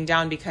like breaking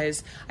down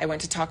because I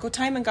went to Taco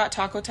Time and got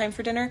Taco Time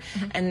for dinner,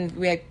 and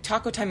we had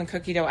Taco Time and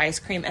cookie dough ice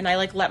cream, and I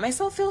like let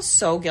myself feel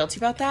so guilty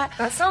about that.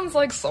 That sounds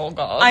like so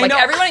good. I like know.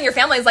 Everyone in your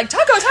family is like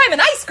Taco Time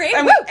and ice cream.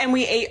 And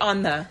we ate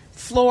on the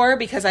floor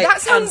because that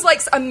sounds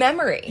like a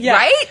memory,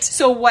 right?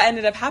 So what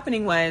ended up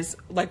happening was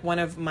like one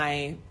of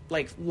my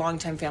like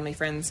longtime family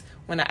friends,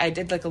 when I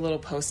did like a little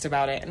post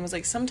about it and was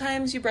like,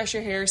 sometimes you brush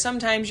your hair,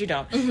 sometimes you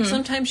don't.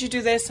 Sometimes you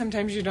do this,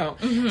 sometimes you don't.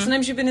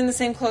 Sometimes you've been in the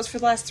same clothes for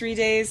the last 3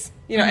 days,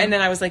 you know. And then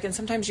I was like, and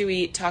sometimes you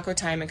eat Taco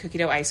Time and cookie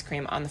dough ice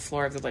cream on the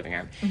floor of the living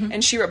room.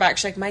 And she wrote back,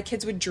 she's like, my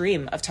kids would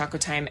dream of Taco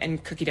Time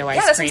and cookie dough ice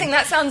cream. Yeah, that's something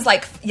that sounds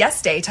like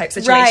yes day type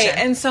situation. Right.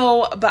 And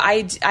so, but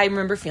I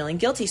remember feeling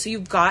guilty. So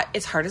you've got,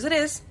 as hard as it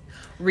is,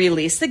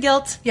 release the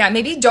guilt. Yeah,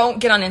 maybe don't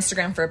get on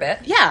Instagram for a bit.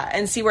 Yeah,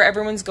 and see where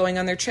everyone's going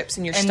on their trips,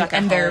 and you're stuck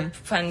at home. And their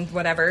fun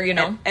whatever, you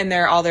know. And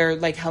they're all their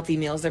like healthy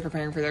meals they're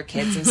preparing for their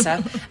kids and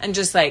stuff. And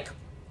just like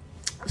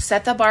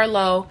set the bar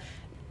low,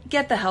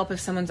 get the help if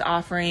someone's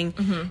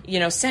offering, you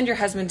know, send your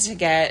husband to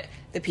get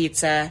the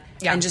pizza,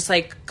 and just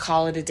like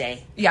call it a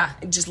day. Yeah.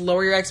 Just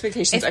lower your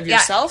expectations of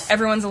yourself.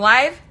 Everyone's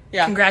alive.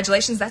 Yeah.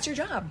 Congratulations, that's your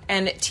job.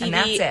 And TV and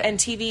that's it. And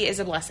TV is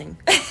a blessing.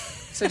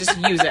 So just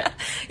use it.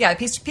 Yeah,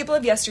 people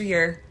of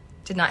yesteryear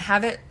did not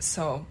have it,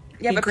 so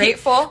be but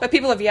grateful. But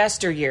people of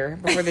yesteryear,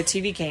 before the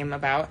TV came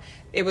about,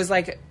 it was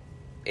like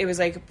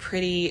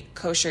pretty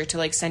kosher to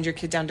like send your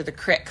kid down to the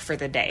crick for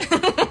the day.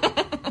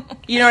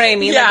 You know what I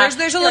mean? Yeah. Like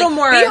there's a little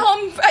more. Be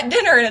home at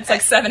dinner and it's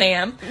like 7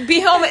 a.m.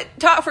 Be home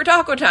for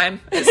taco time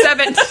at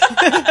 7.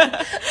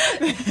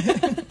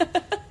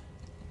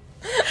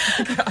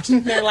 Gosh.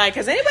 They're like,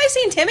 has anybody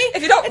seen Timmy?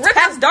 If you don't it's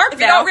past dark if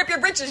now. you don't rip your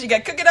britches, you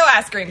get cookie dough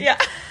ice cream. Yeah.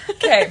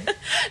 Okay.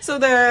 So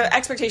the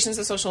expectations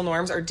of social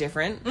norms are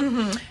different.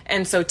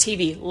 And so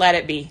TV, let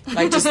it be.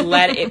 Like, just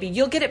let it be.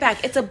 You'll get it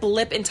back. It's a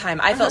blip in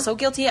time. I felt so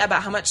guilty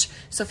about how much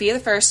Sophia the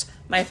First,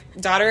 my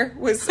daughter,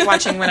 was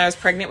watching when I was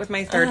pregnant with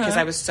my third because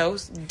I was so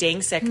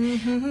dang sick.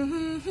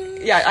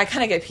 Yeah, I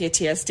kind of get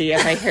PTSD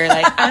if I hear,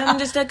 like, I'm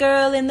just a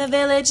girl in the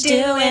village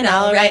doing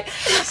all right.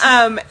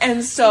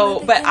 And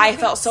so, but I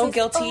felt so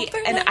guilty.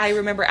 And I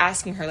remember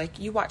asking her, like,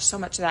 you watched so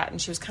much of that. And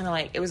she was kind of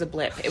like, it was a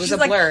blip. It was She's a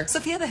blur. Like,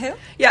 Sophia the who?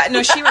 Yeah,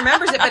 no, she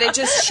remembers it, but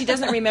she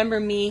doesn't remember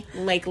me,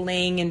 like,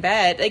 laying in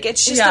bed. Like,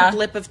 it's just a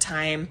blip of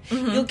time.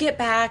 You'll get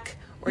back,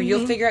 or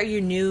you'll figure out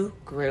your new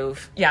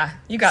groove. Yeah,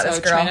 you got this,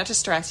 girl. Try not to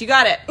stress. You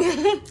got it.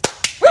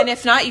 And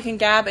if not, you can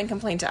gab and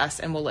complain to us,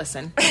 and we'll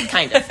listen.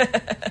 Kind of.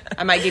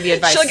 I might give you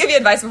advice. She'll give you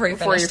advice before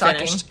you're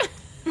talking.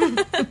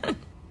 Finished.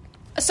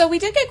 So we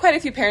did get quite a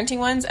few parenting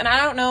ones, and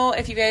I don't know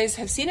if you guys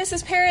have seen us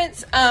as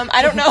parents.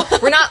 I don't know.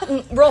 We're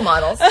not role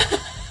models.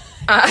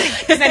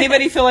 Does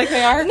anybody feel like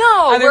they are?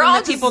 No, Other we're than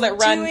all the people that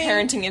run doing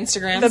parenting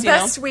Instagrams. The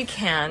best we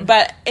can.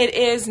 But it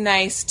is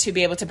nice to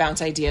be able to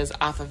bounce ideas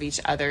off of each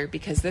other,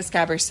 because this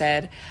Gabber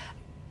said,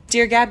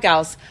 "Dear Gab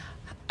Gals,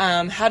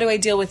 how do I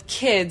deal with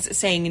kids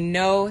saying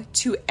no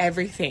to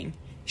everything?"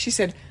 She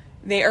said,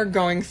 they are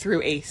going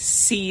through a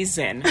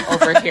season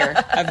over here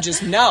of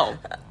just no.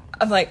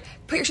 I'm like,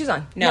 put your shoes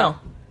on. No.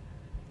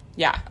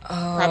 Yeah,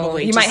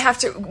 probably. We might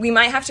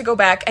have to go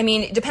back. I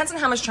mean, it depends on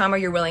how much trauma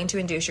you're willing to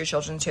induce your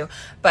children to.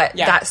 But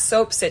that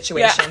soap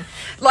situation,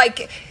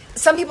 like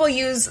some people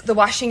use the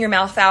washing your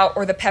mouth out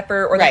or the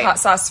pepper or the hot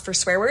sauce for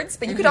swear words,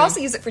 but you could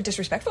also use it for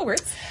disrespectful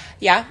words.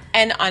 Yeah,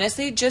 and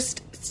honestly,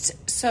 just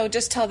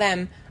tell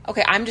them,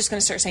 okay, I'm just going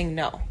to start saying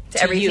no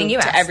to everything you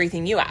ask. To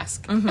everything you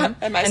ask.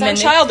 It might sound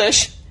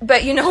childish.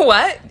 But you know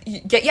what?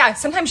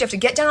 Sometimes you have to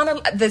get down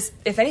on their...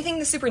 If anything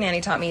the super nanny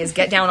taught me is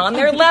get down on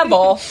their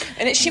level.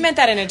 And she meant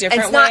that in a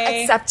different way. It's not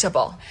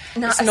acceptable.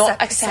 It's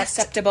not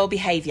acceptable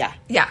behavior.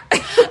 Yeah.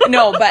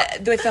 No,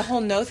 but with the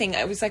whole no thing,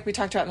 it was like we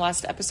talked about in the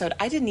last episode,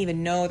 I didn't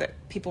even know that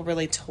people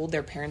really told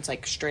their parents,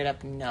 like, straight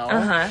up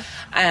no.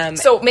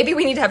 So maybe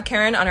we need to have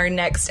Karen on our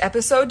next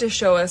episode to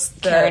show us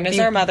Karen is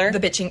our mother. The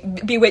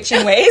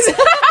bewitching ways.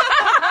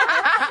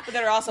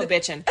 That are also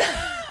bitching,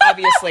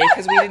 obviously,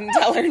 because we didn't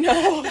tell her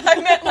no.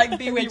 I meant like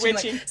bewitching.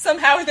 Like,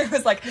 somehow there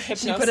was like,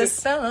 hypnosis. She put a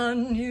spell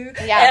on you.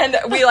 Yeah. And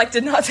we like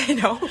did not say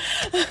no.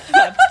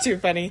 That's too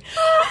funny.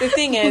 The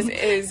thing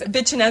is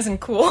bitching as in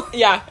cool.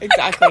 Yeah,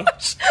 exactly.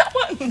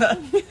 What in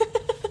the...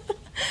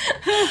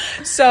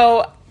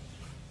 So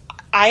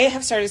I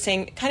have started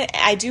saying,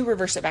 I do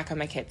reverse it back on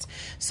my kids.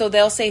 So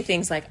they'll say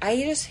things like,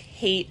 I just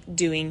hate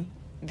doing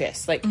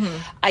this. Like,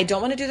 I don't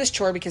want to do this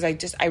chore because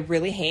I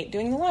really hate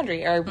doing the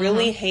laundry, or I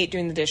really hate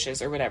doing the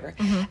dishes or whatever.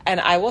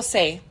 And I will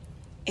say,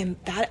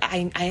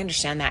 I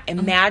understand that.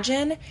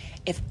 Imagine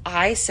if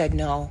I said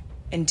no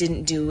and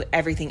didn't do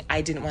everything I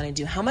didn't want to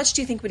do. How much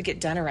do you think would get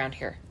done around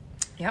here?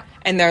 Yep.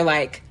 And they're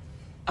like,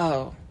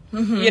 oh,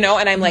 you know,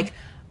 and I'm like,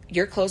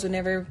 your clothes would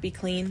never be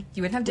clean.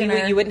 You wouldn't have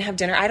dinner. You wouldn't have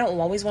dinner. I don't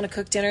always want to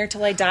cook dinner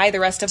till I die the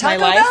rest of my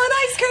Taco life. Bell and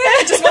ice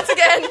cream. Just once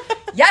again.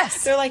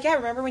 Yes. They're like, yeah,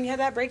 remember when you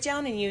had that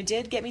breakdown and you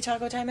did get me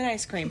Taco Time and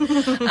ice cream?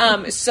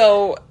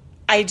 So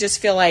I just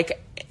feel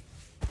like,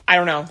 I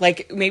don't know,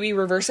 like maybe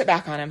reverse it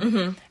back on him.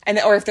 Mm-hmm. And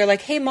or if they're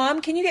like, hey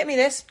mom, can you get me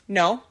this?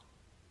 No.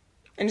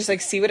 And just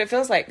like see what it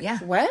feels like. Yeah.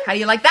 What? How do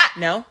you like that?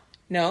 No.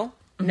 No.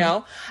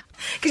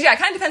 Because, yeah, it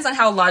kind of depends on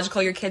how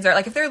logical your kids are.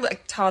 Like, if they're,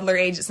 like, toddler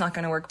age, it's not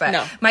going to work. But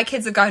no. My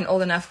kids have gotten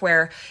old enough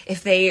where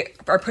if they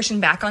are pushing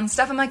back on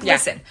stuff, I'm like,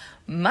 listen,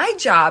 my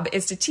job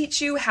is to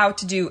teach you how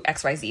to do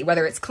XYZ.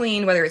 Whether it's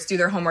clean, whether it's do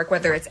their homework,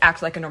 whether it's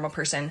act like a normal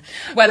person,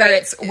 whether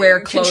it's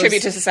wear clothes.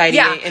 Contribute to society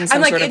in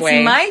some sort of way.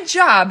 It's my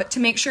job to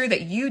make sure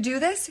that you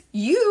do this.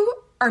 You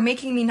are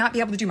making me not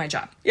be able to do my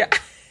job. Yeah.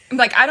 I'm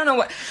like, I don't know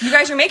what... You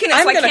guys are making it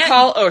I'm so I can't... going to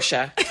call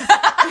OSHA.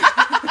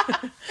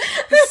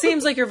 It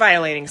seems like you're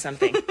violating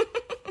something.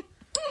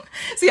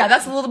 So yeah,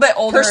 that's a little bit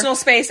older. Personal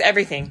space,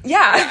 everything.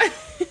 Yeah.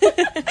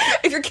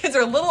 If your kids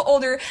are a little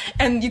older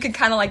and you can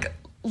kind of like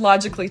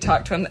logically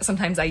talk to them,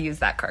 sometimes I use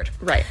that card.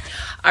 Right.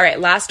 All right,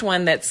 last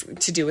one that's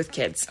to do with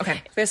kids.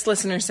 Okay. This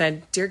listener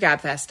said, Dear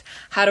Gabfest,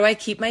 how do I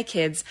keep my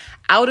kids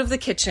out of the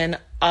kitchen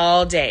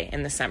all day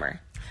in the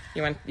summer?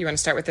 You want to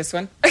start with this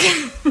one?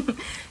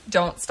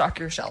 Don't stock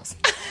your shelves.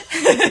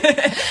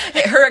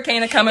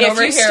 Hurricane coming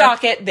over here. If you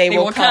stock it, they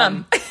will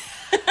come.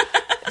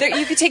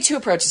 You could take two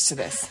approaches to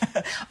this.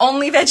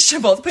 Only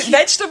vegetables. Put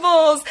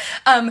vegetables.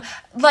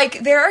 Like,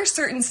 there are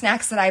certain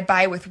snacks that I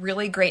buy with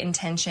really great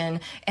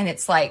intention, and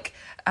it's like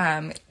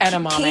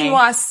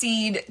quinoa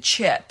seed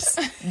chips.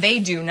 They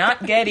do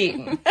not get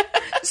eaten.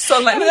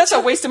 So that's a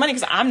waste of money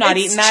because I'm not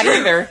eating that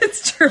either.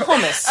 It's true.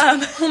 Hummus.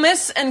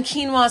 Hummus and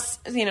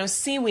quinoa,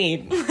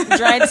 seaweed,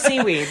 dried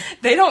seaweed.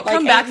 They don't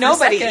come back.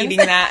 Nobody eating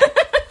that.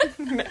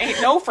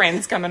 Ain't no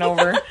friends coming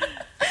over.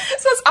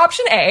 So it's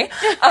option A.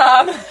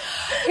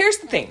 Here's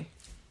the thing.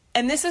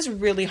 And this is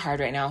really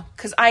hard right now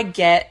because I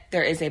get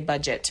there is a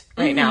budget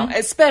right now,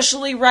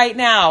 especially right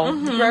now.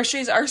 The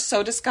groceries are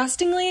so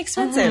disgustingly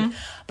expensive.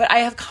 But I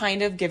have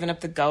kind of given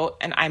up the goat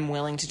and I'm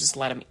willing to just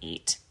let them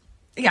eat.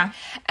 Yeah.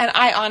 And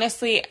I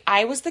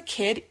was the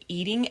kid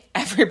eating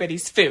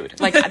everybody's food.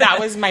 Like, that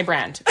was my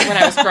brand when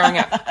I was growing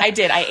up. I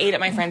ate at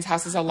my friends'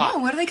 houses a lot. Oh,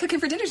 what are they cooking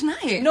for dinner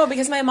tonight? No,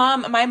 because my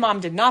mom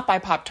did not buy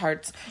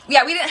Pop-Tarts.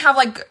 Yeah, we didn't have,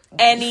 like,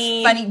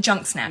 any funny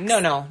junk snacks.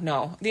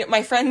 No.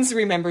 My friends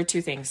remembered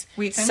two things.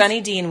 Wheat Thins?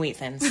 Sunny D and Wheat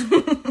Thins.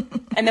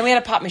 And then we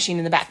had a pop machine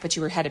in the back, but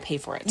you had to pay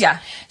for it. Yeah.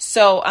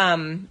 So,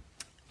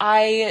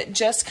 I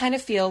just kind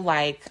of feel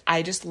like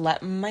I just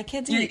let my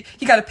kids eat.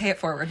 You got to pay it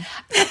forward.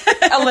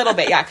 A little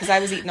bit, yeah, because I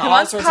was eating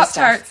all sorts of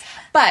stuff.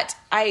 But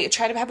I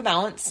try to have a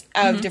balance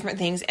of different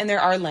things, and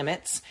there are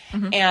limits.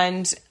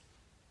 And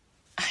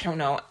I don't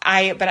know.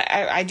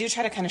 I do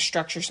try to kind of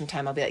structure some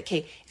time. I'll be like,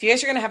 okay, if you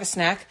guys are going to have a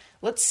snack,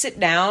 let's sit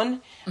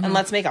down and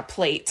let's make a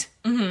plate.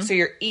 So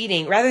you're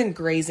eating rather than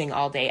grazing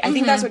all day. I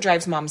think that's what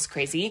drives moms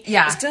crazy.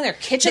 Yeah. Still in their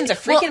kitchen's a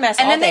freaking mess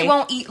all day. And then they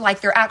won't eat like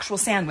their actual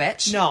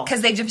sandwich. No.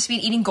 Because they've just been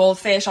eating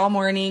goldfish all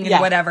morning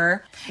and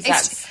whatever.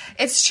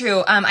 It's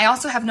true. I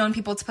also have known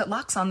people to put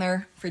locks on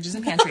their fridges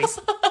and pantries.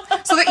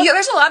 So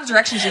there's a lot of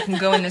directions you can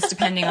go in this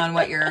depending on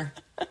what your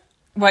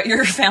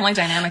family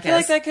dynamic is. I feel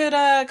like that could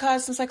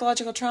cause some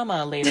psychological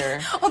trauma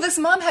later. Well, this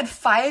mom had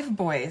 5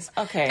 boys.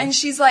 Okay. And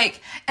she's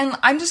like, and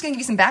I'm just going to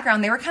give you some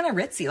background. They were kind of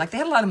ritzy. Like, they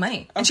had a lot of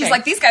money. And she's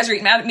like, these guys are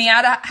eating me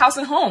out of house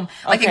and home.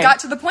 Like, it got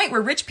to the point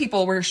where rich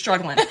people were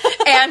struggling.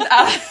 And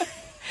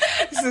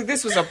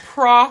this was a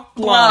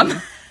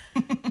problem.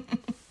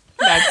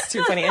 That's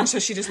too funny. And so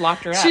she just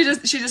locked her up.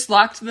 She just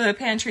locked the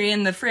pantry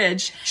and the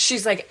fridge.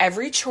 She's like,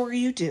 every chore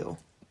you do,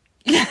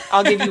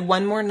 I'll give you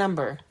one more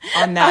number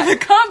on that. The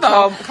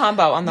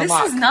combo on the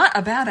lock. This is not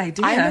a bad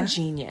idea. I'm a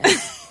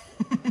genius.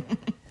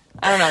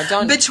 I don't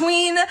know.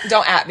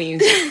 Don't at me,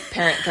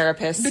 parent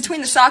therapist.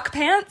 Between the sock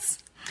pants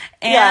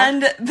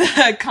and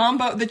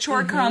the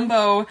chore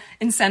combo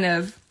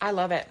incentive. I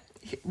love it.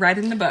 Right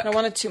in the book. I don't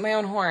want to toot my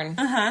own horn,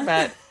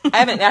 but I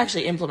haven't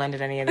actually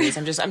implemented any of these.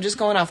 I'm just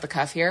going off the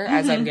cuff here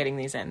as I'm getting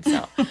these in.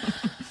 So,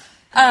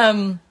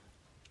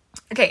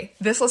 okay.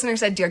 This listener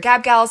said, "Dear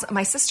Gab Gals,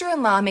 my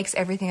sister-in-law makes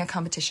everything a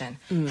competition.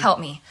 Help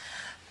me."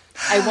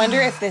 I wonder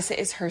if this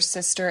is her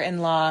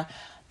sister-in-law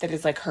that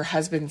is like her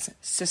husband's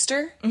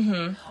sister,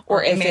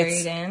 or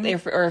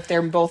if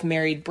they're both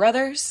married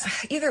brothers.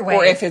 Either way,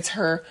 or if it's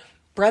her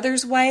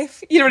brother's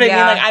wife. You know what I mean?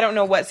 Like, I don't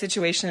know what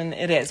situation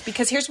it is.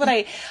 Because here's what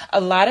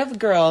a lot of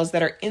girls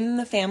that are in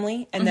the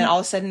family and then all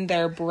of a sudden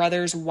their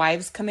brother's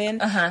wives come in,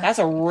 that's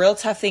a real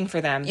tough thing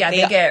for them. Yeah,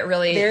 they get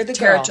really... They're the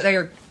girl.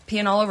 They're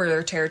peeing all over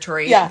their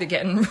territory. Yeah. They're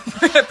getting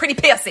pretty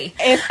pissy.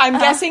 I'm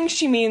guessing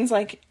she means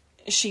like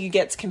she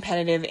gets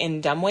competitive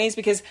in dumb ways,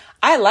 because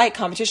I like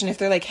competition. If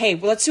they're like, hey,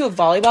 well, let's do a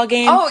volleyball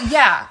game. Oh,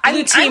 yeah.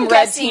 Blue team,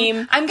 red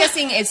team. I'm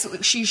guessing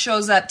she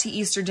shows up to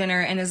Easter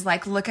dinner and is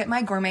like, look at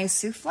my gourmet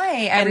souffle.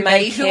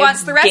 Everybody, who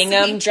wants the recipe?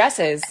 Gingham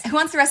dresses. Who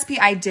wants the recipe?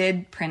 I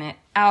did print it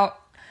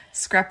out,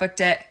 scrapbooked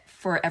it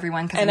for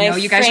everyone, because I know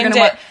you guys are going to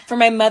want... for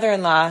my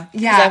mother-in-law,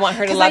 because I want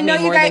her to love me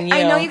more than you.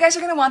 I know you guys are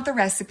going to want the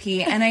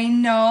recipe, and I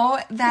know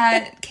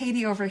that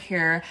Katie over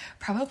here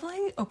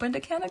probably opened a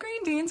can of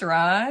green beans,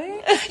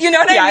 right? You know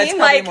what I mean? It's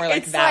probably more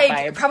like it's that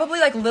like vibe. Probably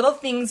like little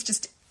things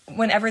just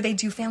whenever they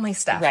do family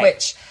stuff, right.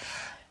 which...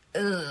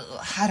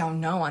 I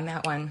don't know on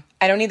that one.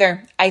 I don't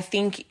either. I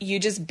think you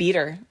just beat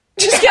her.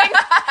 Just kidding.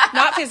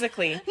 Not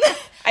physically.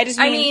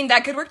 I mean,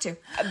 that could work too.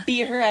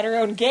 Beat her at her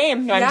own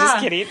game. No, I'm just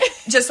kidding.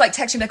 Just like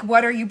text you like,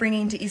 what are you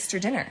bringing to Easter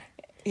dinner?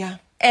 Yeah.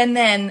 And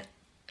then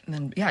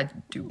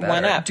do better.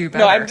 One up. Do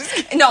better.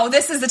 No,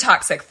 this is the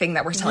toxic thing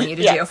that we're telling you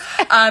to do.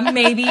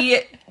 Maybe,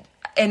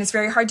 and it's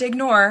very hard to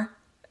ignore,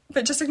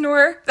 but just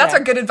ignore. That's our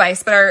good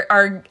advice. But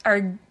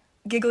our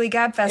Giggly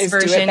Gab Fest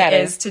version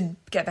is to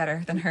get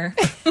better than her.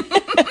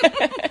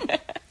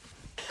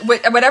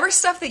 Whatever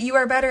stuff that you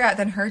are better at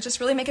than her, just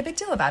really make a big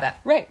deal about it.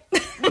 Right.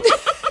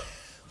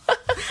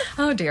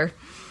 Oh, dear.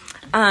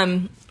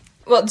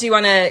 Well, do you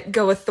want to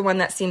go with the one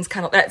that seems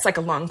that's like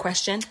a long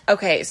question?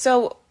 Okay,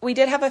 so we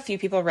did have a few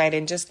people write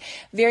in just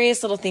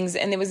various little things,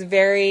 and it was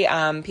very,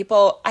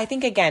 I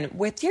think, again,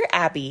 with your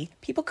Abby,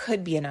 people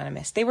could be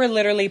anonymous. They were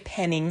literally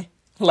penning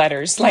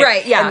letters,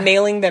 and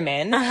mailing them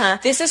in.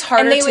 This is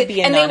harder to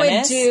be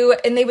anonymous.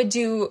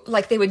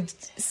 They would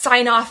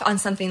sign off on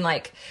something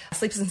like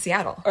Sleeps in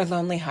Seattle. Or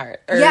Lonely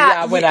Heart. Or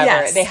whatever.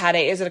 Yes. They had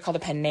is it called a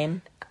pen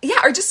name?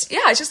 Yeah, it's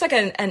just like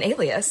an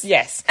alias.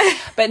 Yes.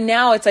 But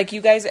now it's like you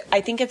guys,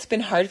 I think it's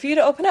been hard for you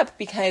to open up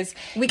because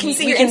we can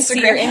see your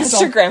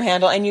Instagram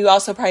handle, and you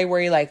also probably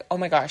worry like, oh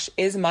my gosh,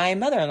 is my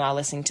mother-in-law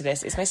listening to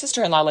this? Is my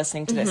sister-in-law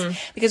listening to this?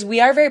 Because we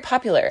are very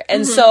popular.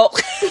 And so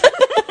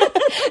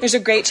there's a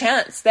great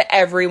chance that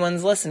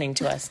everyone's listening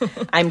to us.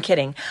 I'm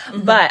kidding.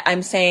 But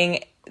I'm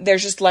saying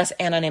there's just less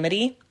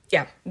anonymity.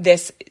 Yeah.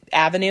 This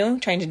avenue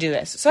trying to do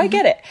this. So I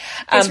get it.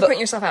 Thanks for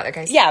putting yourself out there,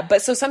 guys. Yeah.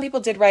 But so some people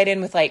did write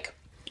in with like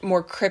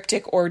more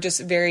cryptic or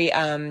just very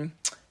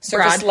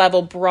surface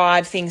level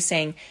broad things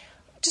saying,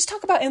 just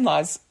talk about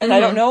in-laws. And I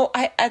don't know,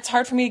 it's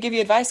hard for me to give you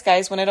advice,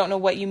 guys, when I don't know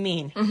what you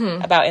mean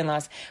about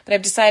in-laws. But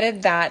I've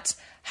decided that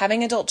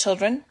having adult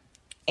children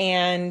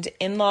and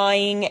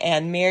in-lawing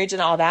and marriage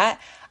and all that,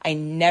 I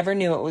never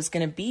knew it was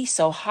going to be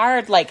so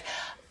hard. Like,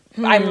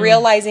 I'm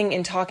realizing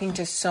in talking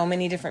to so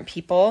many different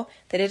people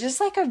that it is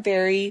like a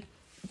very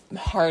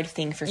hard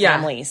thing for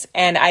families.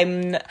 And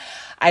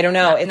I don't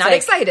know. It's not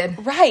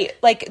excited. Right.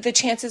 Like the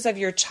chances of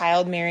your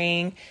child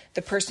marrying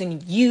the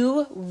person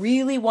you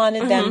really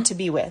wanted them to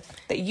be with,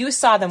 that you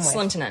saw them with.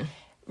 Slim to none.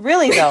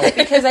 Really though,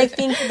 because I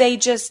think they're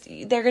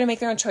going to make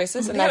their own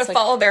choices. And that's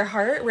follow their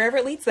heart wherever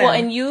it leads them. Well,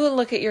 and you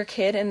look at your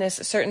kid in this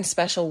certain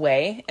special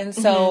way. And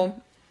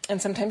so,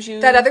 and sometimes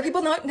that other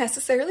people don't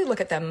necessarily look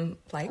at them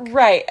like.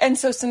 Right. And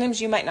so sometimes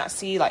you might not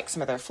see like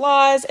some of their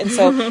flaws. And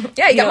so, you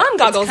got mom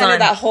goggles it's kind on. of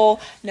that whole,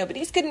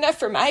 nobody's good enough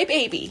for my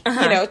baby,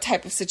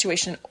 type of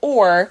situation.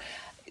 Or,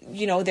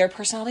 their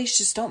personalities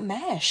just don't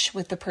mesh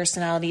with the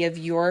personality of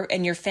your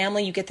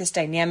family. You get this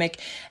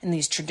dynamic and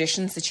these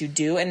traditions that you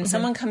do. And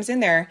someone comes in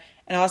there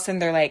and all of a sudden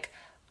they're like,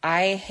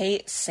 I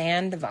hate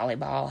sand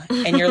volleyball.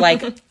 And you're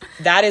like,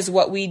 that is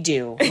what we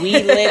do.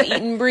 We live, eat,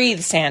 and breathe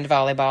sand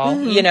volleyball,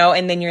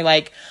 and then you're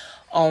like,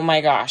 oh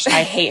my gosh,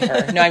 I hate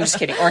her. No, I'm just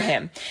kidding. Or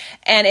him.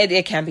 And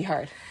it can be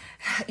hard.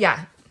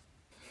 Yeah.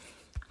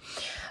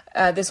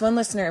 This one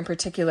listener in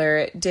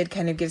particular did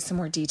kind of give some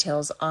more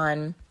details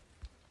on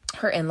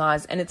her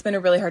in-laws. And it's been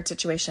a really hard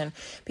situation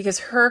because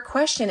her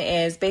question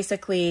is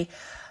basically,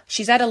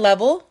 she's at a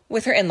level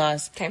with her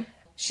in-laws. Okay.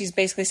 She's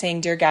basically saying,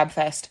 Dear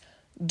Gabfest,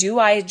 do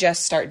I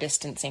just start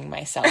distancing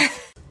myself?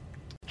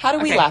 How do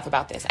we laugh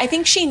about this? I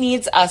think she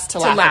needs us to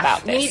laugh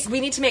about this.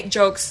 We need to make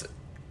jokes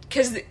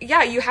because,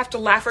 you have to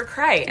laugh or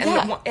cry.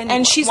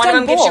 And she's one done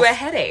of them both. gives you a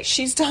headache.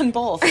 She's done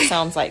both, it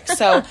sounds like.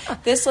 So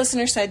this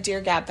listener said,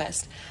 Dear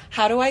Gabfest,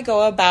 how do I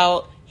go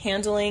about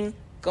handling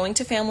going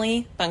to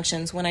family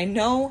functions when I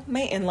know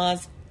my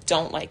in-laws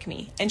don't like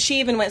me? And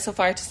she even went so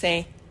far to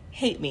say,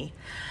 hate me.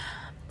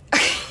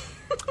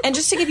 And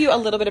just to give you a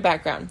little bit of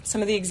background,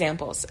 some of the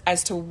examples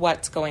as to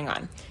what's going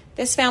on.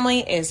 This family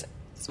is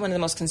one of the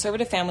most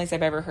conservative families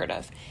I've ever heard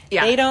of.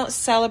 Yeah. They don't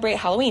celebrate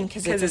Halloween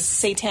because it's a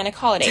satanic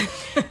holiday.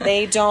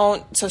 They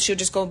don't, so she'll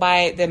just go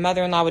buy, the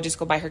mother-in-law would just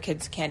go buy her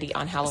kids candy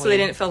on Halloween. So they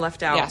didn't feel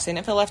left out. Yeah, so they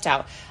didn't feel left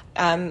out.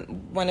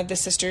 One of the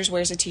sisters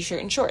wears a t-shirt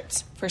and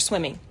shorts for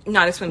swimming.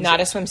 Not a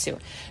swimsuit.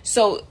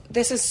 So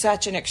this is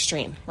such an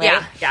extreme,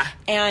 right? Yeah.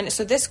 And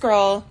so this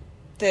girl,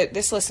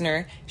 this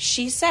listener,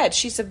 she said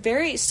she's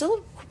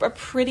still a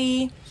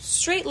pretty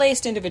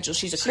straight-laced individual.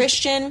 She's a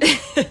Christian.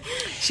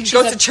 She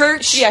goes to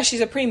church. Yeah,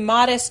 she's a pretty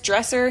modest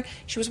dresser.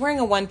 She was wearing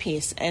a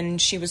one-piece, and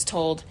she was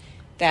told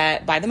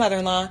that by the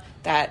mother-in-law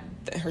that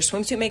her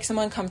swimsuit makes them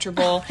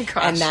uncomfortable,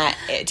 and that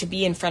to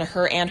be in front of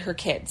her and her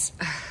kids.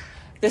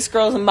 This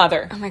girl's a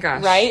mother. Oh my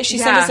gosh. Right? She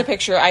sent us a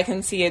picture. I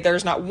can see it.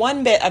 There's not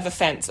one bit of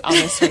offense on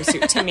this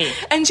swimsuit to me.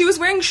 And she was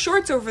wearing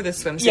shorts over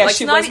this swimsuit. Yeah,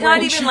 she was not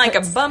even shorts. like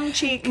a bum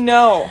cheek.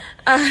 No.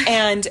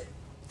 And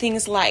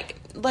things like,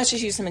 let's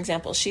just use some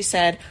examples. She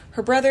said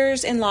her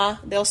brothers-in-law,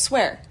 they'll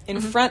swear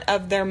in front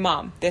of their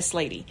mom, this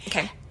lady.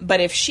 Okay. But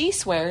if she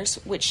swears,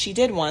 which she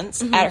did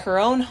once, at her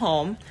own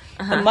home,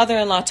 the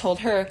mother-in-law told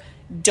her,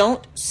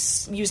 don't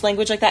use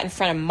language like that in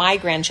front of my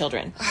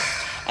grandchildren.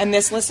 And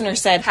this listener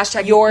said,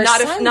 hashtag your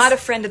not a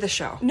friend of the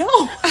show. No.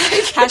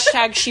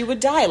 Hashtag she would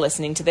die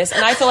listening to this.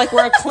 And I feel like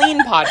we're a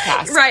clean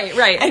podcast.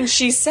 Right. And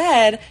she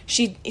said,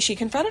 she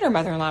confronted her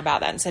mother-in-law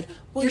about that and said,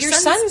 well, your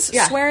sons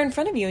swear in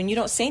front of you and you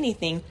don't say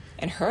anything.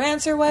 And her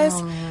answer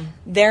was,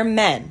 they're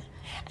men.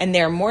 And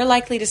they're more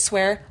likely to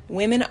swear.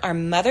 Women are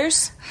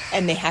mothers,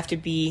 and they have to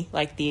be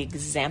like the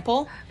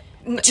example.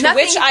 To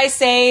which I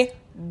say,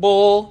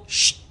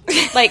 bullshit.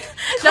 Like,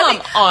 come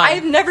on.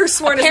 I've never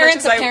sworn as much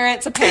as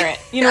a parent.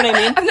 You know what I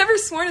mean? I've never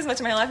sworn as much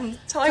in my life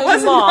until I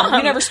was a mom.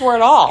 You never swore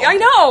at all. I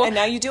know. And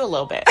now you do a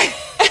little bit.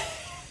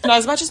 Not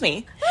as much as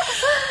me.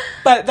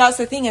 But that's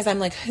the thing is I'm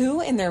like,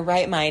 who in their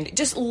right mind?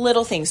 Just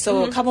little things.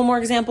 So a couple more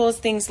examples.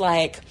 Things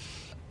like,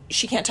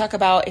 she can't talk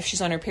about if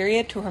she's on her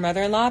period to her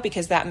mother-in-law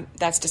because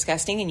that's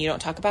disgusting and you don't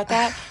talk about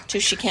that.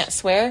 To she can't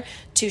swear.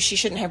 To she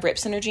shouldn't have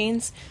rips in her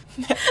jeans.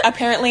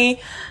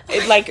 Apparently,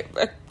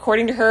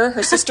 according to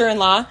her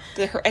sister-in-law,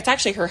 it's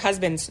actually her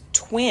husband's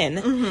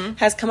twin,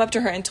 has come up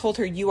to her and told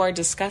her, you are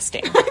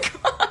disgusting. Oh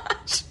my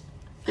gosh.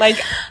 Like,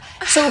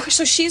 so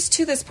she's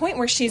to this point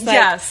where she's like,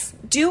 yes.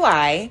 Do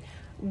I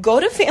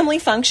go to family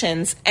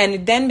functions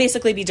and then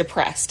basically be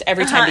depressed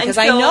every time because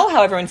I know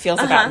how everyone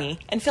feels about me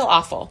and feel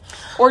awful?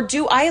 Or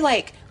do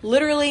I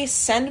literally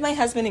send my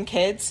husband and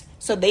kids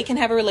so they can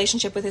have a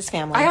relationship with his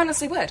family? I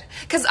honestly would.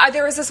 Because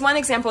there was this one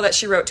example that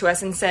she wrote to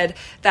us and said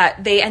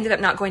that they ended up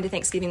not going to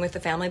Thanksgiving with the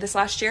family this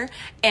last year.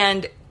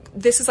 And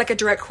this is like a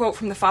direct quote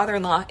from the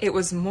father-in-law. It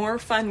was more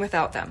fun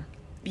without them.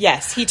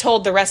 Yes, he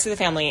told the rest of the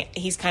family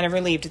he's kind of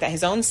relieved that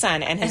his own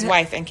son and his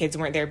wife and kids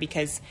weren't there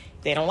because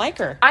they don't like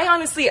her.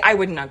 I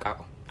would not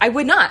go. I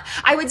would not.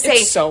 I would say...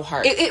 It's so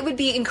hard. It would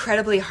be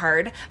incredibly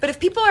hard. But if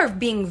people are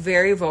being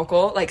very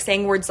vocal, like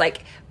saying words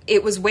like,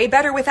 it was way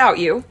better without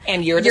you.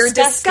 And you're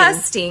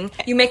disgusting.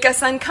 You make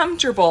us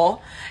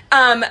uncomfortable.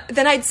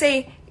 Then I'd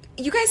say,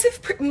 you guys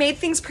have made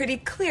things pretty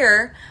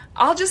clear.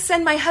 I'll just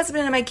send my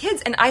husband and my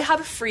kids and I have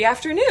a free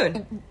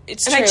afternoon.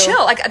 It's and true. I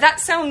chill. Like, that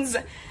sounds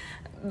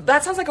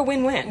like a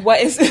win-win.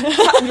 What is...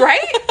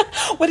 right?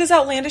 What is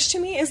outlandish to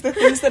me is the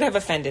things that have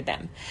offended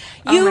them.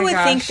 You would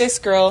think this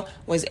girl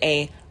was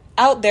a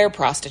out there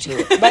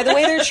prostitute by the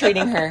way they're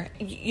treating her,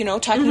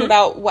 talking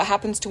about what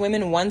happens to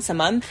women once a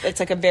month. It's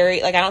like a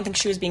very, I don't think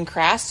she was being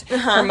crass.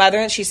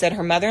 She said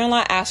her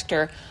mother-in-law asked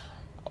her,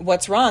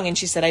 what's wrong? And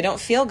she said, I don't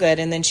feel good.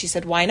 And then she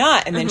said, why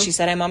not? And then she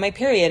said, I'm on my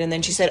period. And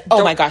then she said,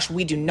 oh my gosh,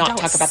 we do not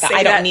talk about that.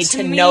 I don't need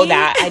to know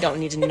that. I don't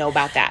need to know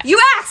about that. You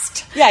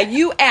asked. Yeah,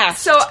 you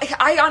asked. So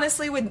I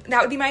honestly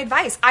that would be my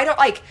advice. I don't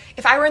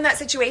if I were in that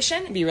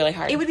situation. It'd be really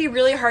hard. It would be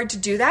really hard to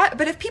do that.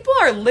 But if people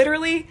are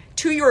literally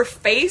to your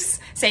face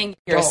saying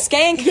you're a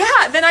skank.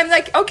 Yeah, then I'm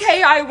like,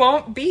 okay, I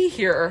won't be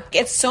here.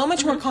 It's so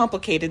much more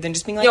complicated than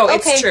just being like, no,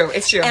 okay.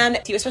 It's true. And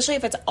especially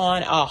if it's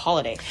on a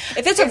holiday.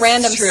 If it's a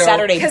random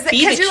Saturday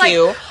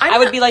BBQ, I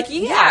would be like,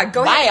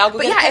 go ahead. I'll go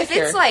get a pedicure. If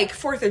it's like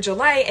 4th of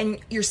July and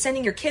you're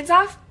sending your kids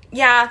off,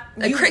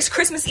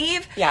 Christmas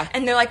Eve,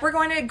 and they're like, we're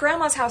going to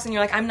grandma's house, and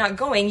you're like, I'm not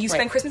going. You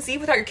spend Christmas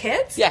Eve without your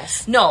kids?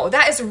 Yes. No,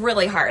 that is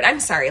really hard. I'm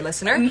sorry,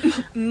 listener.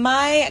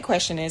 My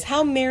question is,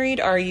 how married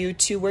are you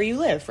to where you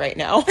live right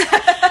now?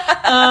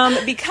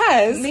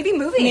 Because maybe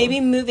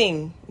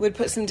moving would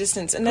put some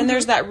distance, and then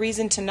there's that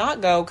reason to not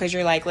go because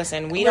you're like,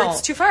 listen,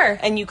 it's too far,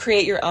 and you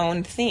create your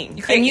own thing.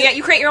 You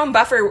create your own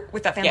buffer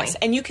with that family. Yes,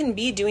 and you can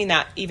be doing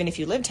that even if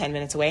you live 10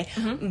 minutes away,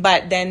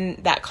 but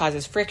then that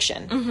causes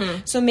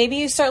friction. So maybe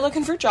you start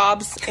looking for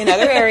jobs in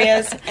other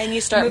areas, and you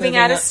start moving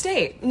out of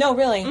state. No,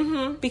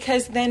 really,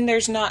 because then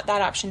there's not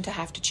that option to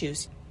have to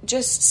choose.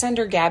 Just send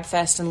her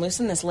GabFest and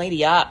loosen this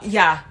lady up.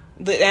 Yeah.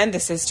 And the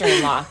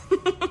sister-in-law.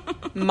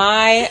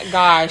 My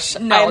gosh.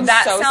 No, I'm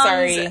that so sounds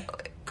sorry.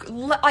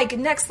 Like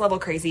next level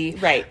crazy.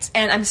 Right.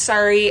 And I'm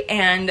sorry,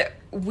 and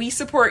we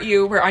support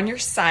you. We're on your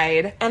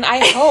side. And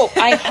I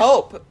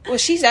hope. Well,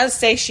 she does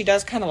say she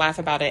does kind of laugh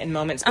about it in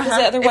moments. Because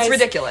otherwise, it's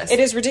ridiculous. It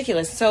is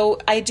ridiculous. So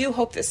I do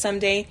hope that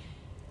someday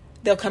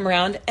they'll come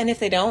around. And if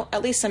they don't,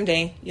 at least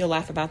someday you'll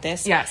laugh about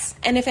this. Yes.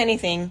 And if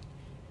anything,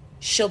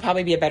 she'll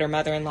probably be a better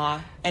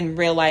mother-in-law and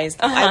realize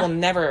I will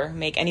never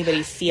make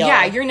anybody feel...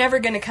 Yeah, you're never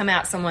going to come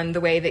at someone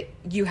the way that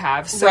you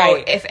have.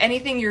 So if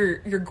anything,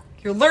 you're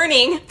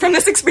learning from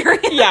this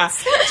experience. Yeah,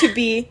 to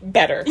be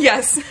better.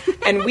 Yes.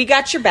 And we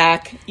got your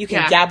back. You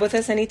can gab with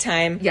us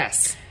anytime.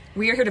 Yes.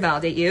 We are here to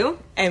validate you.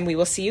 And we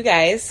will see you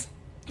guys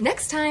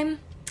next time.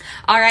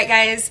 All right,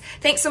 guys.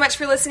 Thanks so much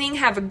for listening.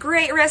 Have a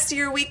great rest of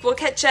your week. We'll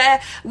catch you.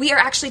 We are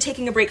actually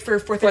taking a break for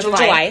 4th of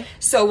July.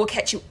 So we'll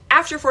catch you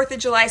after 4th of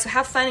July. So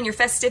have fun in your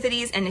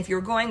festivities. And if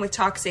you're going with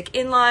toxic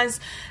in-laws,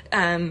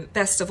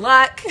 best of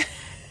luck.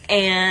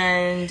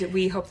 And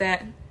we hope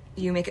that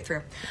you make it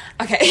through.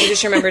 Okay. You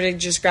just remember to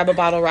just grab a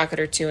bottle rocket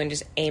or two and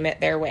just aim it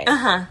their way.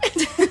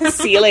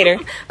 See you later.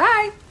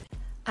 Bye.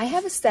 I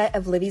have a set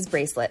of Livy's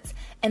bracelets,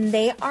 and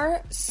they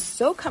are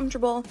so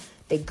comfortable.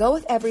 They go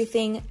with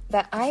everything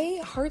that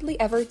I hardly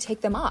ever take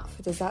them off.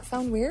 Does that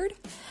sound weird?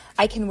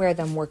 I can wear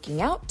them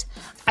working out.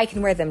 I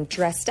can wear them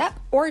dressed up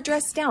or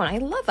dressed down. I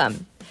love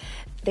them.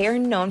 They are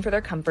known for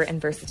their comfort and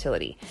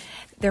versatility.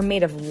 They're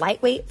made of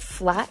lightweight,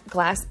 flat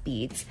glass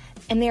beads,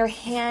 and they are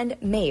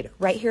handmade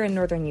right here in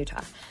northern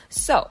Utah.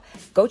 So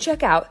go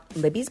check out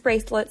Libby's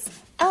Bracelets,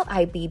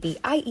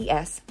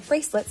 Libbies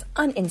Bracelets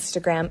on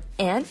Instagram,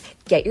 and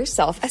get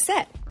yourself a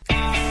set.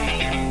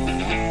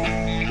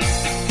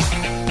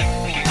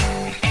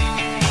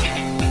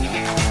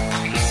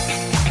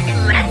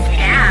 Let's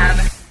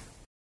gab.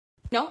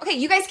 No? Okay,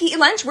 you guys can eat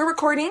lunch. We're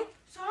recording.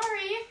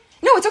 Sorry.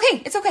 No, it's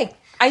okay. It's okay.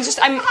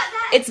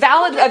 It's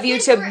valid of you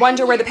to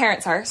wonder where the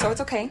parents are, so it's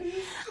okay. We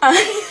thought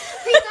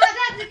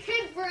that the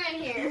kids were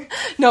in here.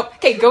 Nope.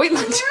 Okay, go eat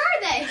lunch. Where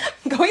are they?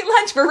 Go eat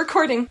lunch. We're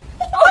recording.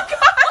 Oh,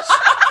 gosh.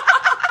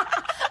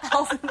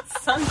 Allison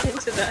sunk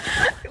into the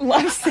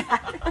love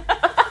sack.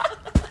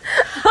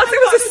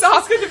 It was a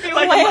soft, going to be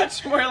like a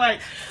much more like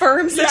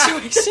firm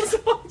situation.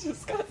 Someone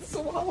just got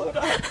swallowed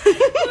up.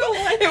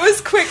 It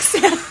was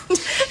quicksand.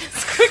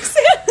 It's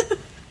quicksand.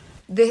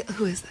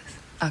 Who is this?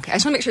 Okay, I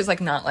just want to make sure it's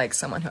like not like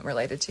someone who I'm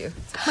related to.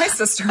 My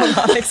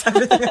sister-in-law makes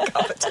everything a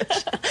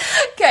competition.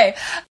 Okay.